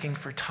is asking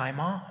for time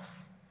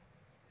off.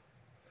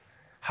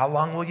 How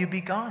long will you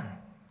be gone?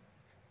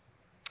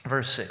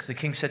 Verse 6, the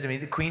king said to me,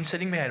 the queen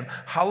sitting behind him,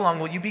 how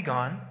long will you be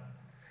gone,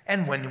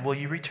 and when will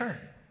you return?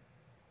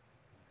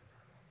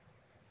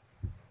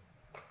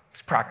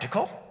 It's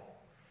practical.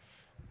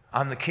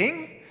 I'm the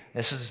king.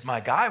 This is my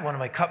guy, one of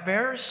my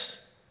cupbearers.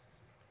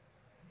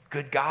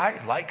 Good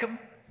guy, like him,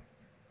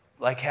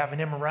 like having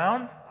him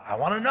around. I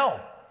want to know,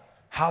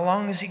 how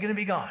long is he going to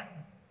be gone?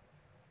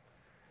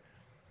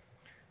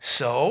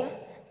 So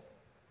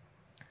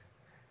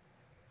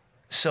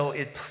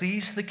it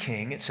pleased the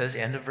king, it says,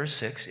 end of verse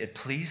 6, it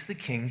pleased the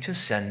king to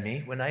send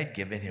me when I had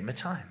given him a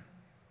time.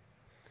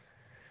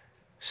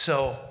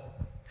 So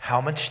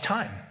how much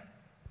time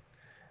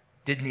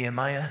did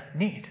Nehemiah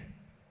need?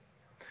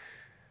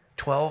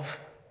 12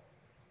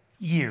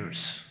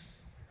 years.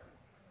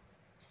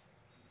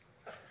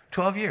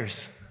 12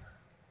 years.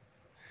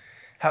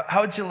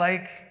 How would you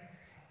like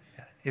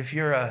if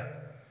you're a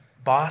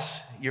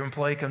boss, your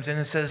employee comes in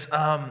and says,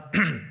 I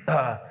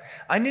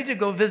need to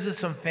go visit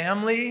some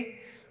family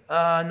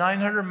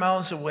 900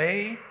 miles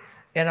away,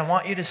 and I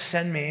want you to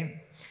send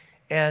me.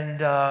 And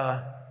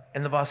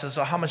the boss says,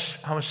 oh, how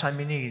much time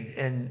you need?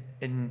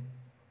 And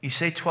you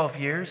say 12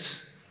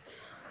 years.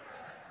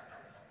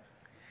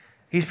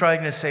 He's probably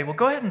going to say, well,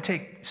 go ahead and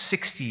take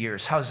 60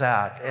 years. How's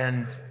that?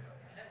 And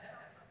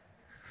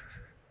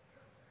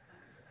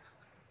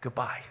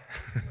goodbye.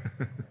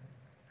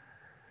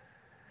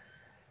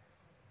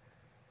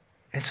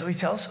 And so he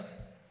tells him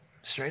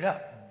straight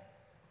up,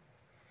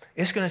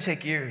 it's going to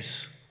take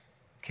years,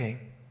 king.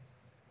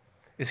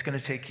 It's going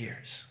to take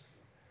years.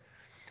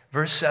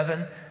 Verse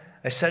 7,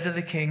 I said to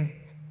the king,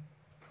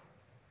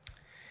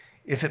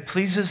 if it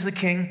pleases the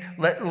king,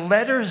 let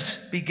letters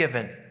be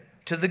given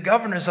to the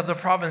governors of the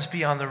province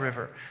beyond the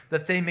river,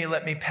 that they may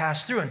let me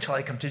pass through until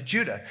I come to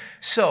Judah.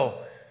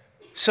 So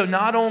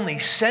not only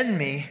send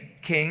me,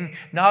 king,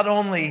 not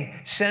only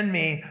send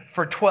me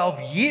for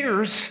 12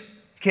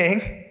 years,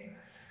 king,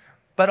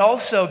 but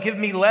also give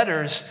me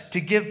letters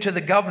to give to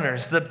the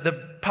governors,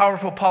 the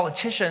powerful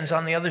politicians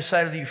on the other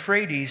side of the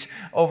Euphrates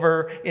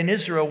over in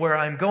Israel where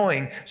I'm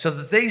going, so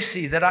that they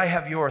see that I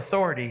have your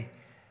authority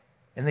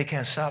and they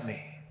can't stop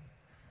me.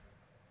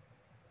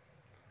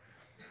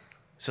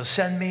 So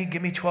send me,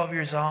 give me 12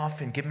 years off,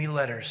 and give me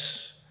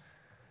letters.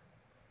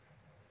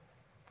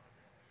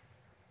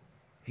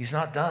 He's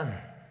not done.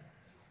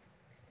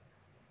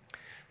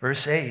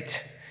 Verse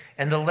 8,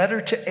 and a letter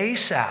to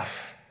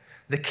Asaph,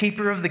 the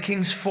keeper of the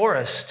king's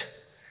forest,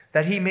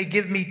 that he may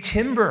give me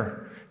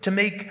timber to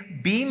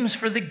make beams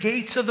for the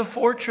gates of the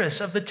fortress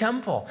of the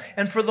temple,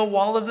 and for the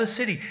wall of the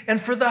city,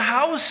 and for the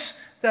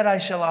house that I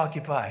shall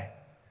occupy.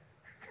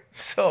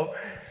 So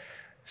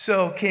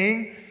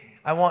king,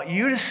 I want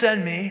you to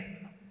send me.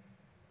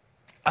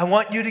 I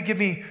want you to give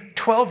me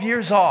 12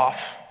 years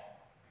off.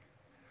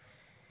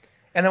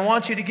 And I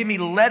want you to give me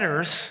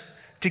letters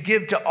to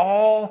give to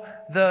all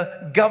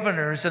the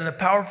governors and the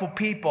powerful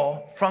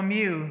people from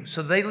you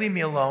so they leave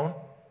me alone.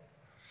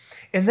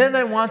 And then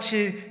I want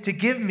you to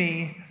give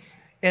me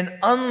an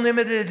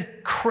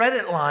unlimited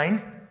credit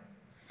line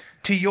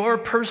to your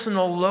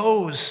personal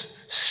Lowe's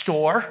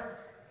store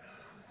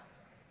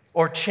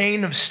or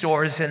chain of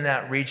stores in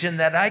that region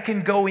that I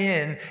can go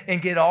in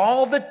and get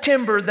all the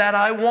timber that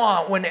I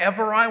want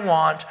whenever I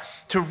want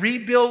to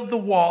rebuild the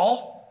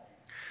wall,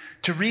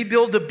 to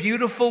rebuild the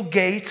beautiful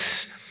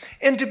gates,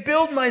 and to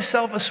build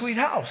myself a sweet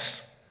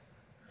house.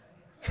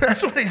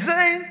 That's what he's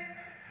saying.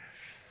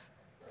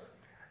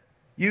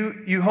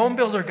 You home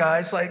builder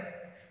guys, like,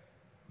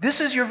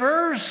 this is your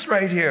verse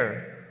right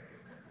here.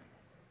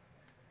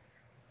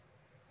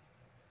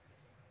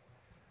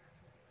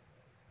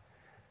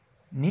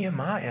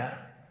 Nehemiah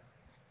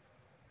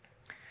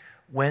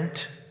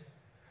went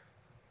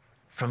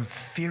from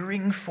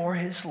fearing for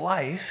his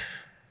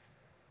life,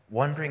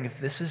 wondering if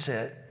this is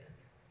it,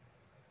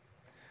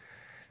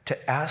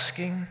 to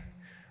asking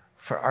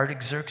for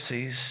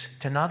Artaxerxes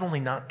to not only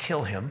not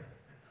kill him,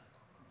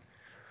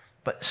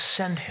 but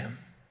send him,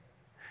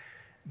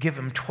 give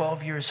him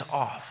 12 years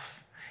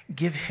off,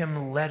 give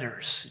him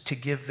letters to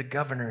give the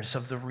governors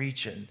of the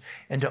region,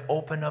 and to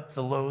open up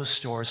the Lowe's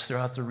stores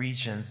throughout the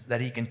region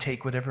that he can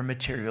take whatever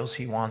materials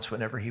he wants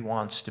whenever he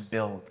wants to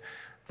build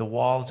the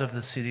walls of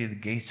the city, the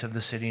gates of the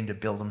city, and to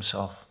build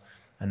himself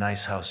a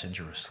nice house in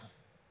Jerusalem.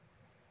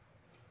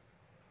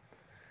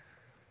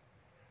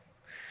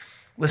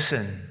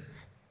 Listen,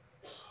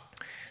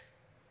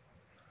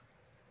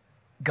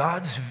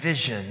 God's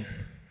vision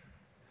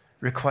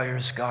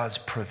requires God's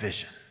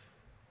provision.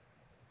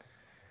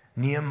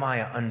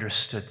 Nehemiah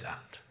understood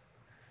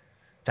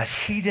that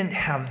he didn't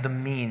have the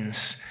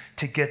means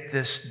to get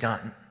this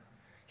done.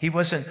 He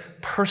wasn't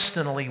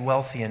personally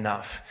wealthy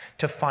enough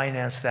to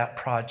finance that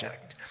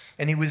project.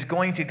 And he was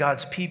going to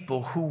God's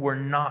people who were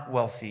not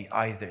wealthy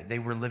either. They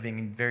were living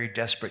in very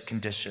desperate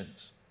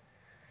conditions.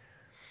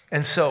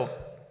 And so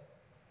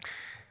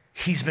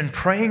he's been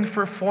praying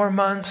for 4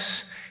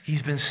 months.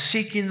 He's been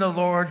seeking the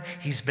Lord.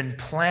 He's been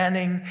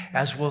planning,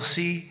 as we'll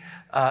see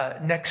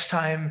next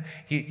time.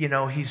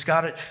 He's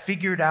got it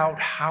figured out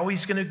how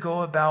he's going to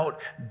go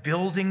about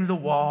building the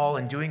wall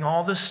and doing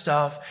all this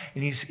stuff.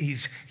 And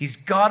he's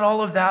got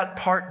all of that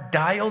part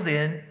dialed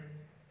in.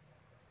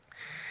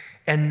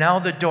 And now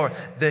the door.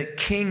 The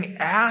king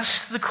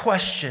asks the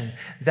question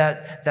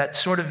that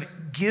sort of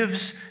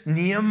gives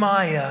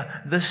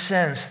Nehemiah the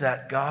sense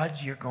that,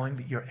 God,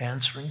 you're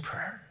answering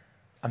prayer.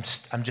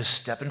 I'm just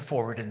stepping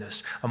forward in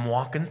this. I'm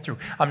walking through.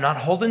 I'm not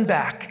holding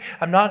back.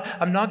 I'm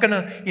not going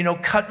to,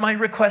 cut my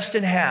request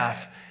in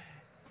half.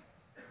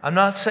 I'm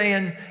not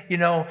saying,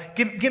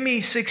 give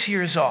me 6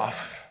 years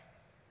off.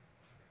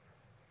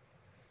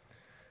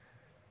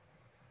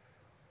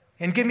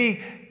 And give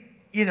me,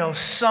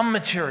 some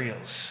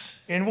materials.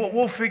 And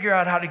we'll figure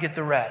out how to get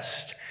the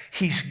rest.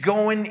 He's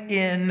going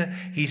in.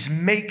 He's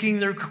making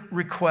the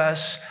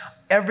requests.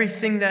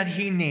 Everything that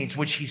he needs,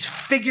 which he's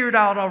figured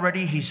out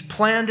already, he's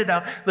planned it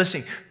out.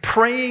 Listen,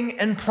 praying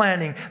and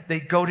planning, they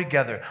go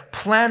together.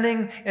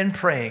 Planning and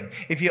praying.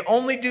 If you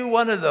only do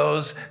one of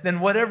those, then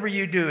whatever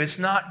you do, it's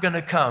not going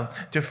to come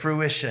to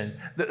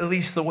fruition, at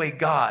least the way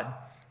God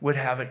would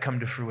have it come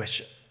to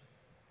fruition.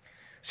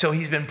 So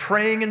he's been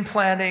praying and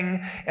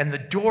planning, and the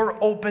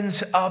door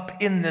opens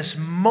up in this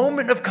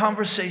moment of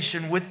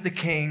conversation with the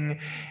king,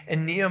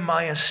 and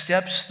Nehemiah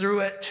steps through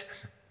it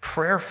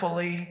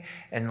prayerfully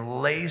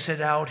and lays it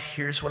out.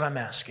 Here's what I'm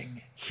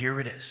asking. Here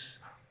it is.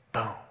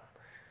 Boom.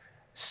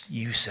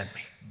 You send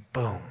me.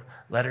 Boom.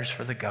 Letters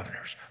for the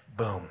governors.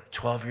 Boom.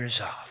 12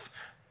 years off.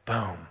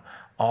 Boom.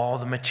 All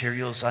the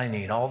materials I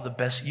need. All the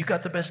best. You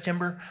got the best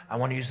timber? I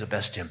want to use the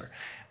best timber.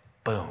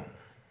 Boom.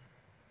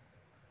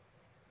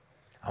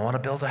 I want to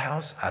build a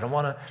house. I don't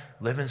want to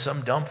live in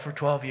some dump for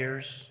 12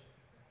 years.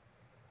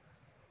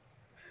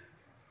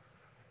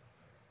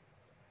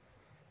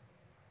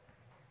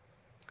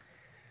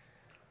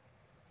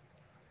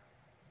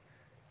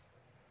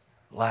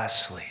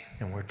 Lastly,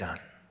 and we're done,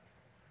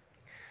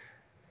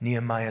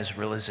 Nehemiah's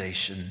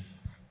realization.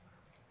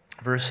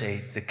 Verse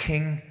 8, the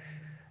king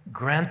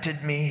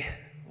granted me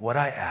what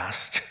I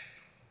asked.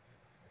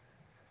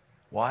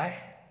 Why?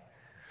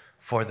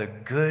 For the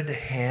good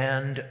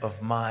hand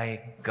of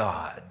my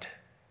God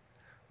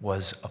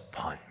was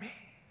upon me.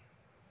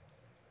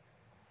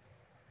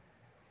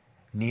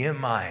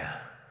 Nehemiah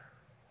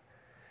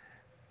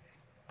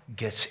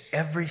gets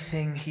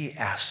everything he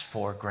asked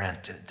for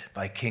granted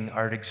by King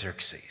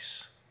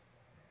Artaxerxes.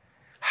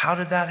 How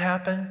did that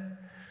happen?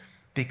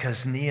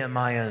 Because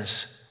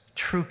Nehemiah's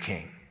true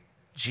king,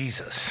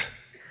 Jesus,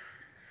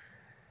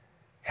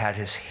 had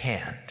his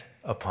hand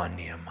upon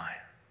Nehemiah.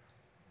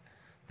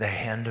 The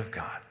hand of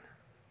God.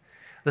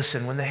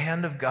 Listen, when the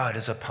hand of God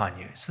is upon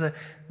you, it's the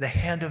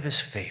hand of his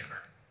favor.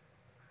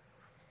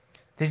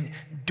 Then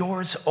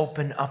doors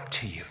open up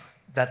to you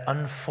that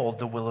unfold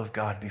the will of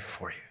God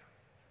before you.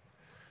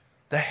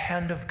 The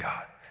hand of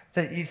God.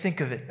 That you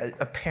think of it,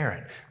 a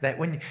parent, that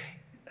when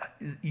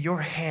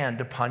your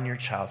hand upon your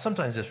child,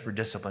 sometimes it's for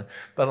discipline,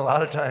 but a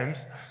lot of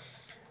times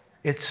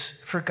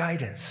It's for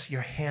guidance.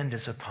 Your hand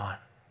is upon.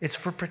 It's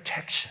for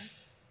protection.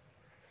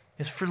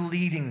 It's for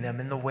leading them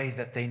in the way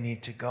that they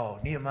need to go.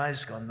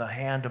 Nehemiah's going, the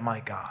hand of my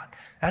God.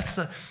 That's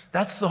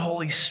the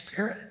Holy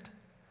Spirit.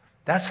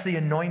 That's the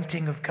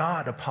anointing of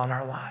God upon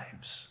our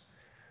lives.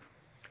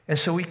 And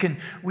so we can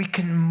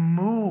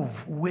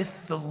move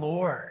with the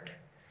Lord.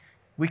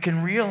 We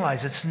can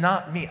realize it's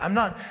not me. I'm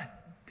not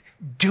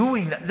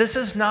doing that. This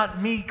is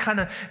not me kind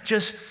of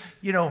just,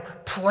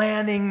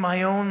 planning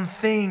my own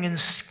thing and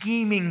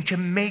scheming to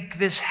make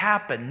this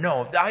happen.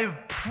 No,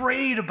 I've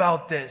prayed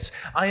about this.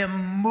 I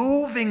am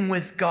moving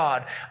with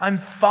God. I'm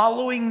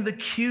following the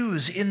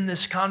cues in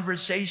this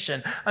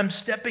conversation. I'm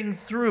stepping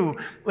through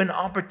when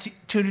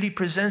opportunity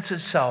presents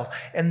itself.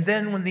 And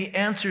then when the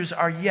answers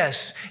are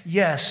yes,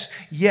 yes,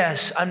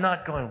 yes, I'm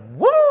not going,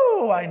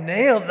 woo, I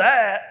nailed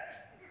that.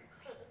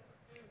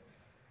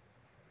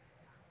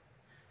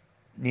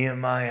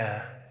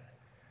 Nehemiah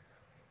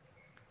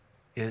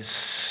is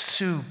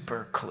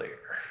super clear.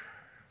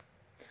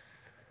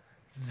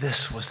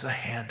 This was the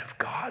hand of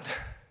God.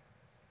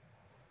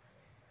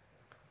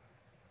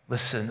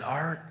 Listen,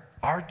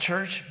 our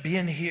church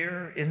being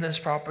here in this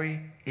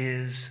property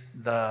is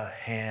the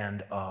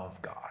hand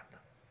of God.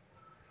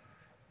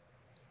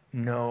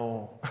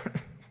 No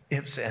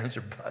ifs, ands,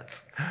 or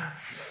buts.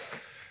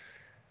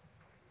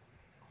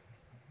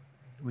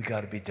 We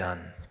got to be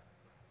done.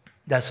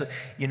 That's,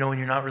 when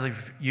you're not really,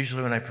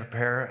 usually when I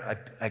prepare,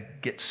 I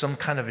get some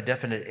kind of a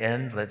definite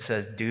end that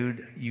says,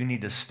 dude, you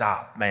need to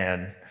stop,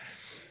 man.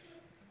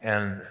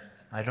 And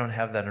I don't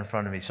have that in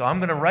front of me. So I'm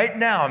going to, right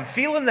now, I'm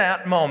feeling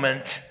that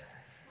moment,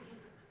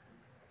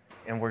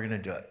 and we're going to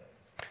do it.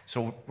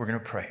 So we're going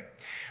to pray.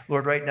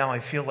 Lord, right now, I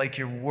feel like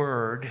your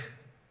word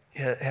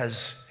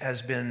has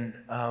been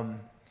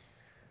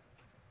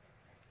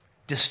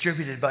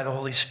distributed by the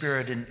Holy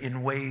Spirit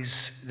in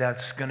ways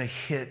that's going to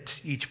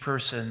hit each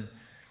person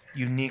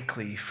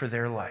uniquely for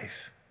their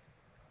life.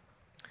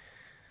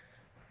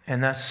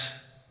 And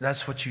that's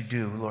what you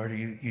do, Lord.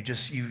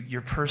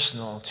 You're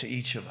personal to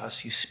each of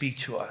us. You speak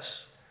to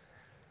us.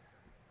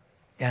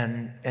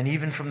 And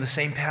even from the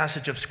same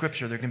passage of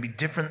Scripture, there can be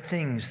different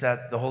things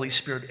that the Holy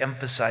Spirit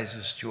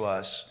emphasizes to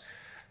us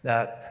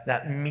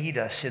that meet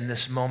us in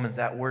this moment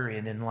that we're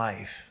in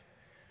life.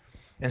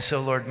 And so,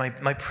 Lord,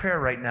 my prayer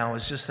right now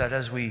is just that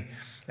as we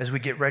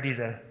get ready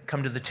to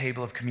come to the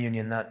table of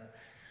communion, that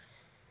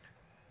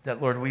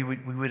Lord, we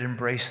would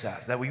embrace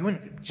that we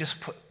wouldn't just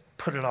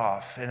put it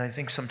off. And I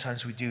think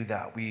sometimes we do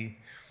that. We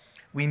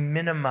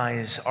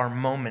minimize our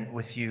moment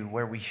with you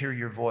where we hear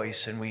your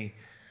voice and we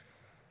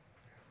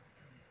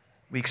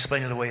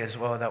explain it away as,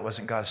 well, that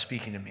wasn't God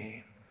speaking to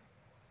me.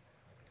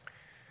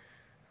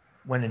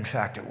 When in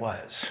fact it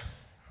was.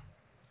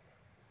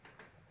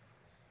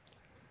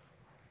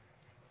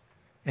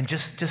 And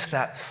just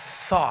that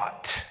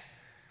thought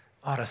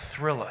ought to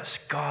thrill us.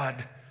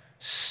 God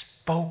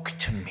spoke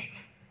to me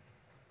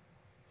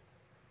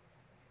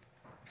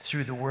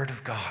through the Word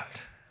of God,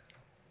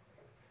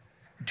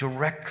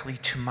 directly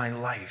to my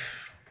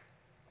life.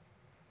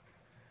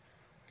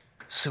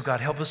 So God,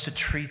 help us to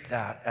treat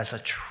that as a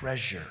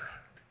treasure,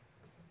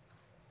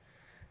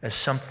 as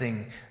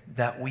something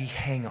that we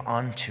hang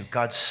on to.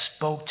 God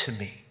spoke to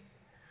me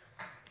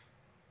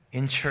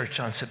in church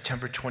on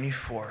September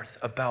 24th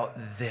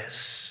about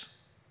this.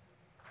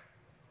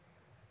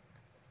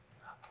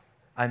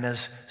 I'm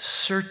as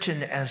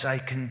certain as I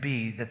can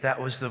be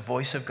that was the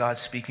voice of God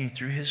speaking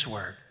through his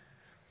word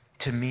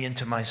to me and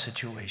to my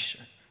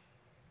situation.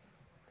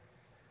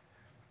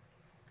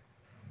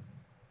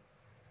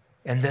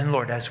 And then,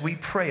 Lord, as we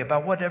pray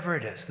about whatever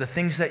it is, the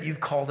things that you've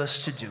called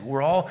us to do,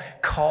 we're all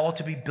called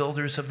to be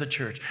builders of the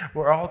church.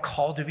 We're all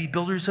called to be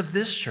builders of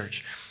this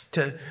church,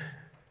 to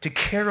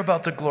care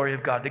about the glory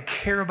of God, to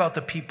care about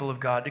the people of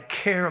God, to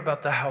care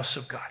about the house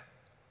of God.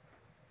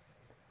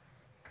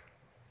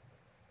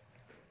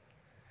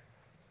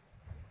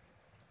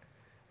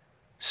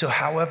 So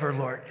however,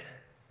 Lord,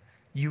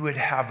 you would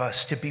have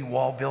us to be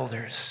wall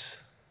builders,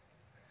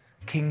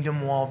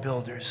 kingdom wall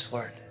builders,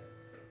 Lord.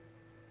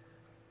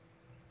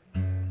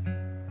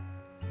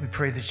 We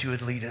pray that you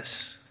would lead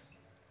us,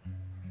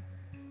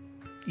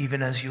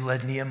 even as you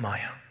led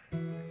Nehemiah,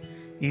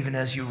 even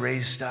as you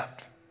raised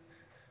up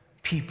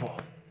people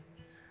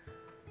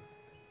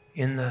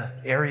in the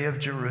area of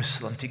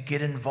Jerusalem to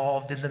get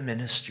involved in the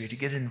ministry, to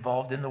get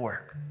involved in the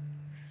work.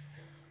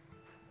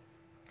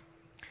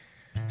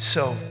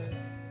 So,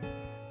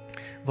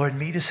 Lord,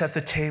 meet us at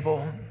the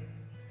table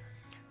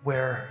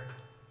where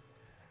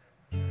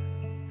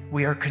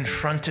we are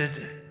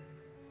confronted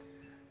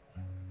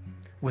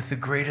with the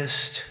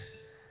greatest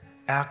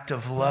act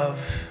of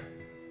love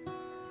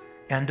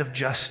and of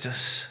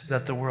justice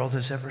that the world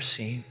has ever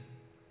seen.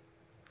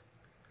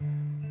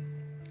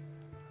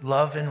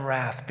 Love and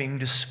wrath being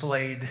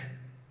displayed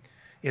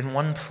in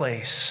one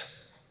place.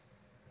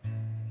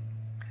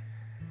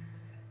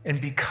 And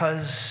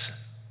because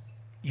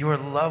your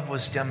love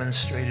was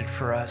demonstrated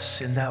for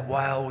us in that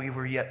while we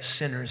were yet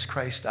sinners,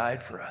 Christ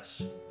died for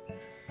us.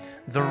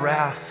 The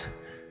wrath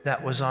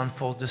that was on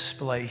full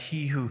display.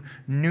 He who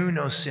knew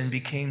no sin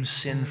became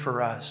sin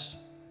for us.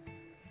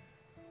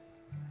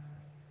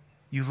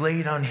 You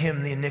laid on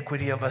him the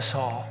iniquity of us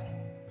all,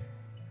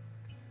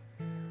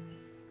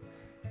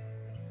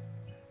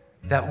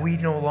 that we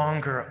no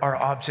longer are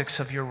objects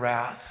of your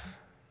wrath,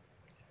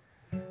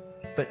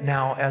 but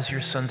now as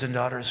your sons and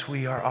daughters,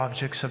 we are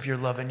objects of your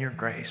love and your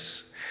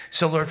grace.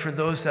 So Lord, for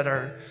those that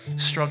are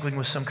struggling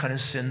with some kind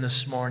of sin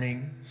this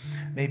morning,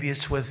 maybe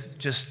it's with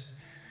just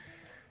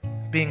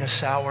having a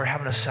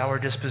sour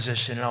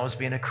disposition and always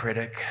being a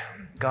critic.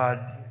 God,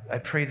 I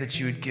pray that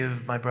you would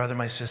give my brother,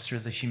 my sister,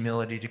 the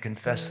humility to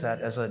confess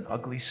that as an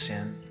ugly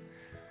sin.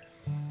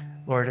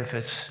 Lord, if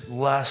it's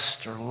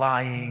lust or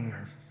lying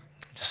or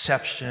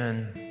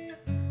deception,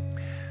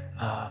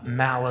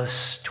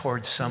 malice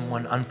towards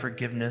someone,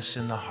 unforgiveness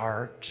in the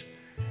heart,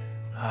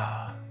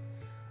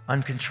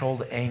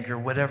 uncontrolled anger,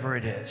 whatever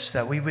it is,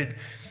 that we would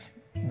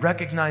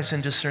recognize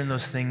and discern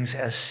those things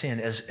as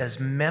sin, as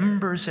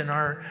members in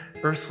our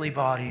earthly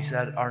bodies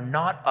that are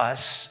not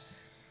us,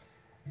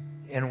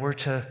 and we're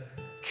to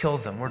kill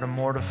them, we're to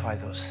mortify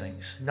those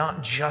things,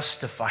 not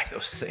justify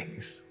those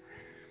things.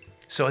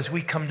 So as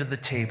we come to the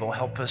table,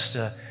 help us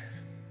to,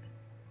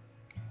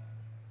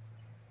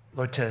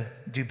 Lord, to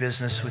do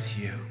business with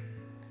you.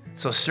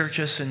 So search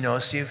us and know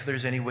us, see if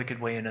there's any wicked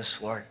way in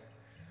us, Lord.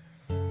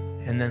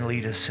 And then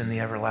lead us in the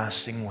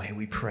everlasting way,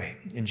 we pray.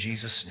 In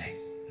Jesus' name,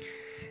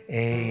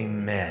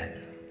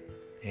 amen.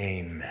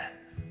 Amen.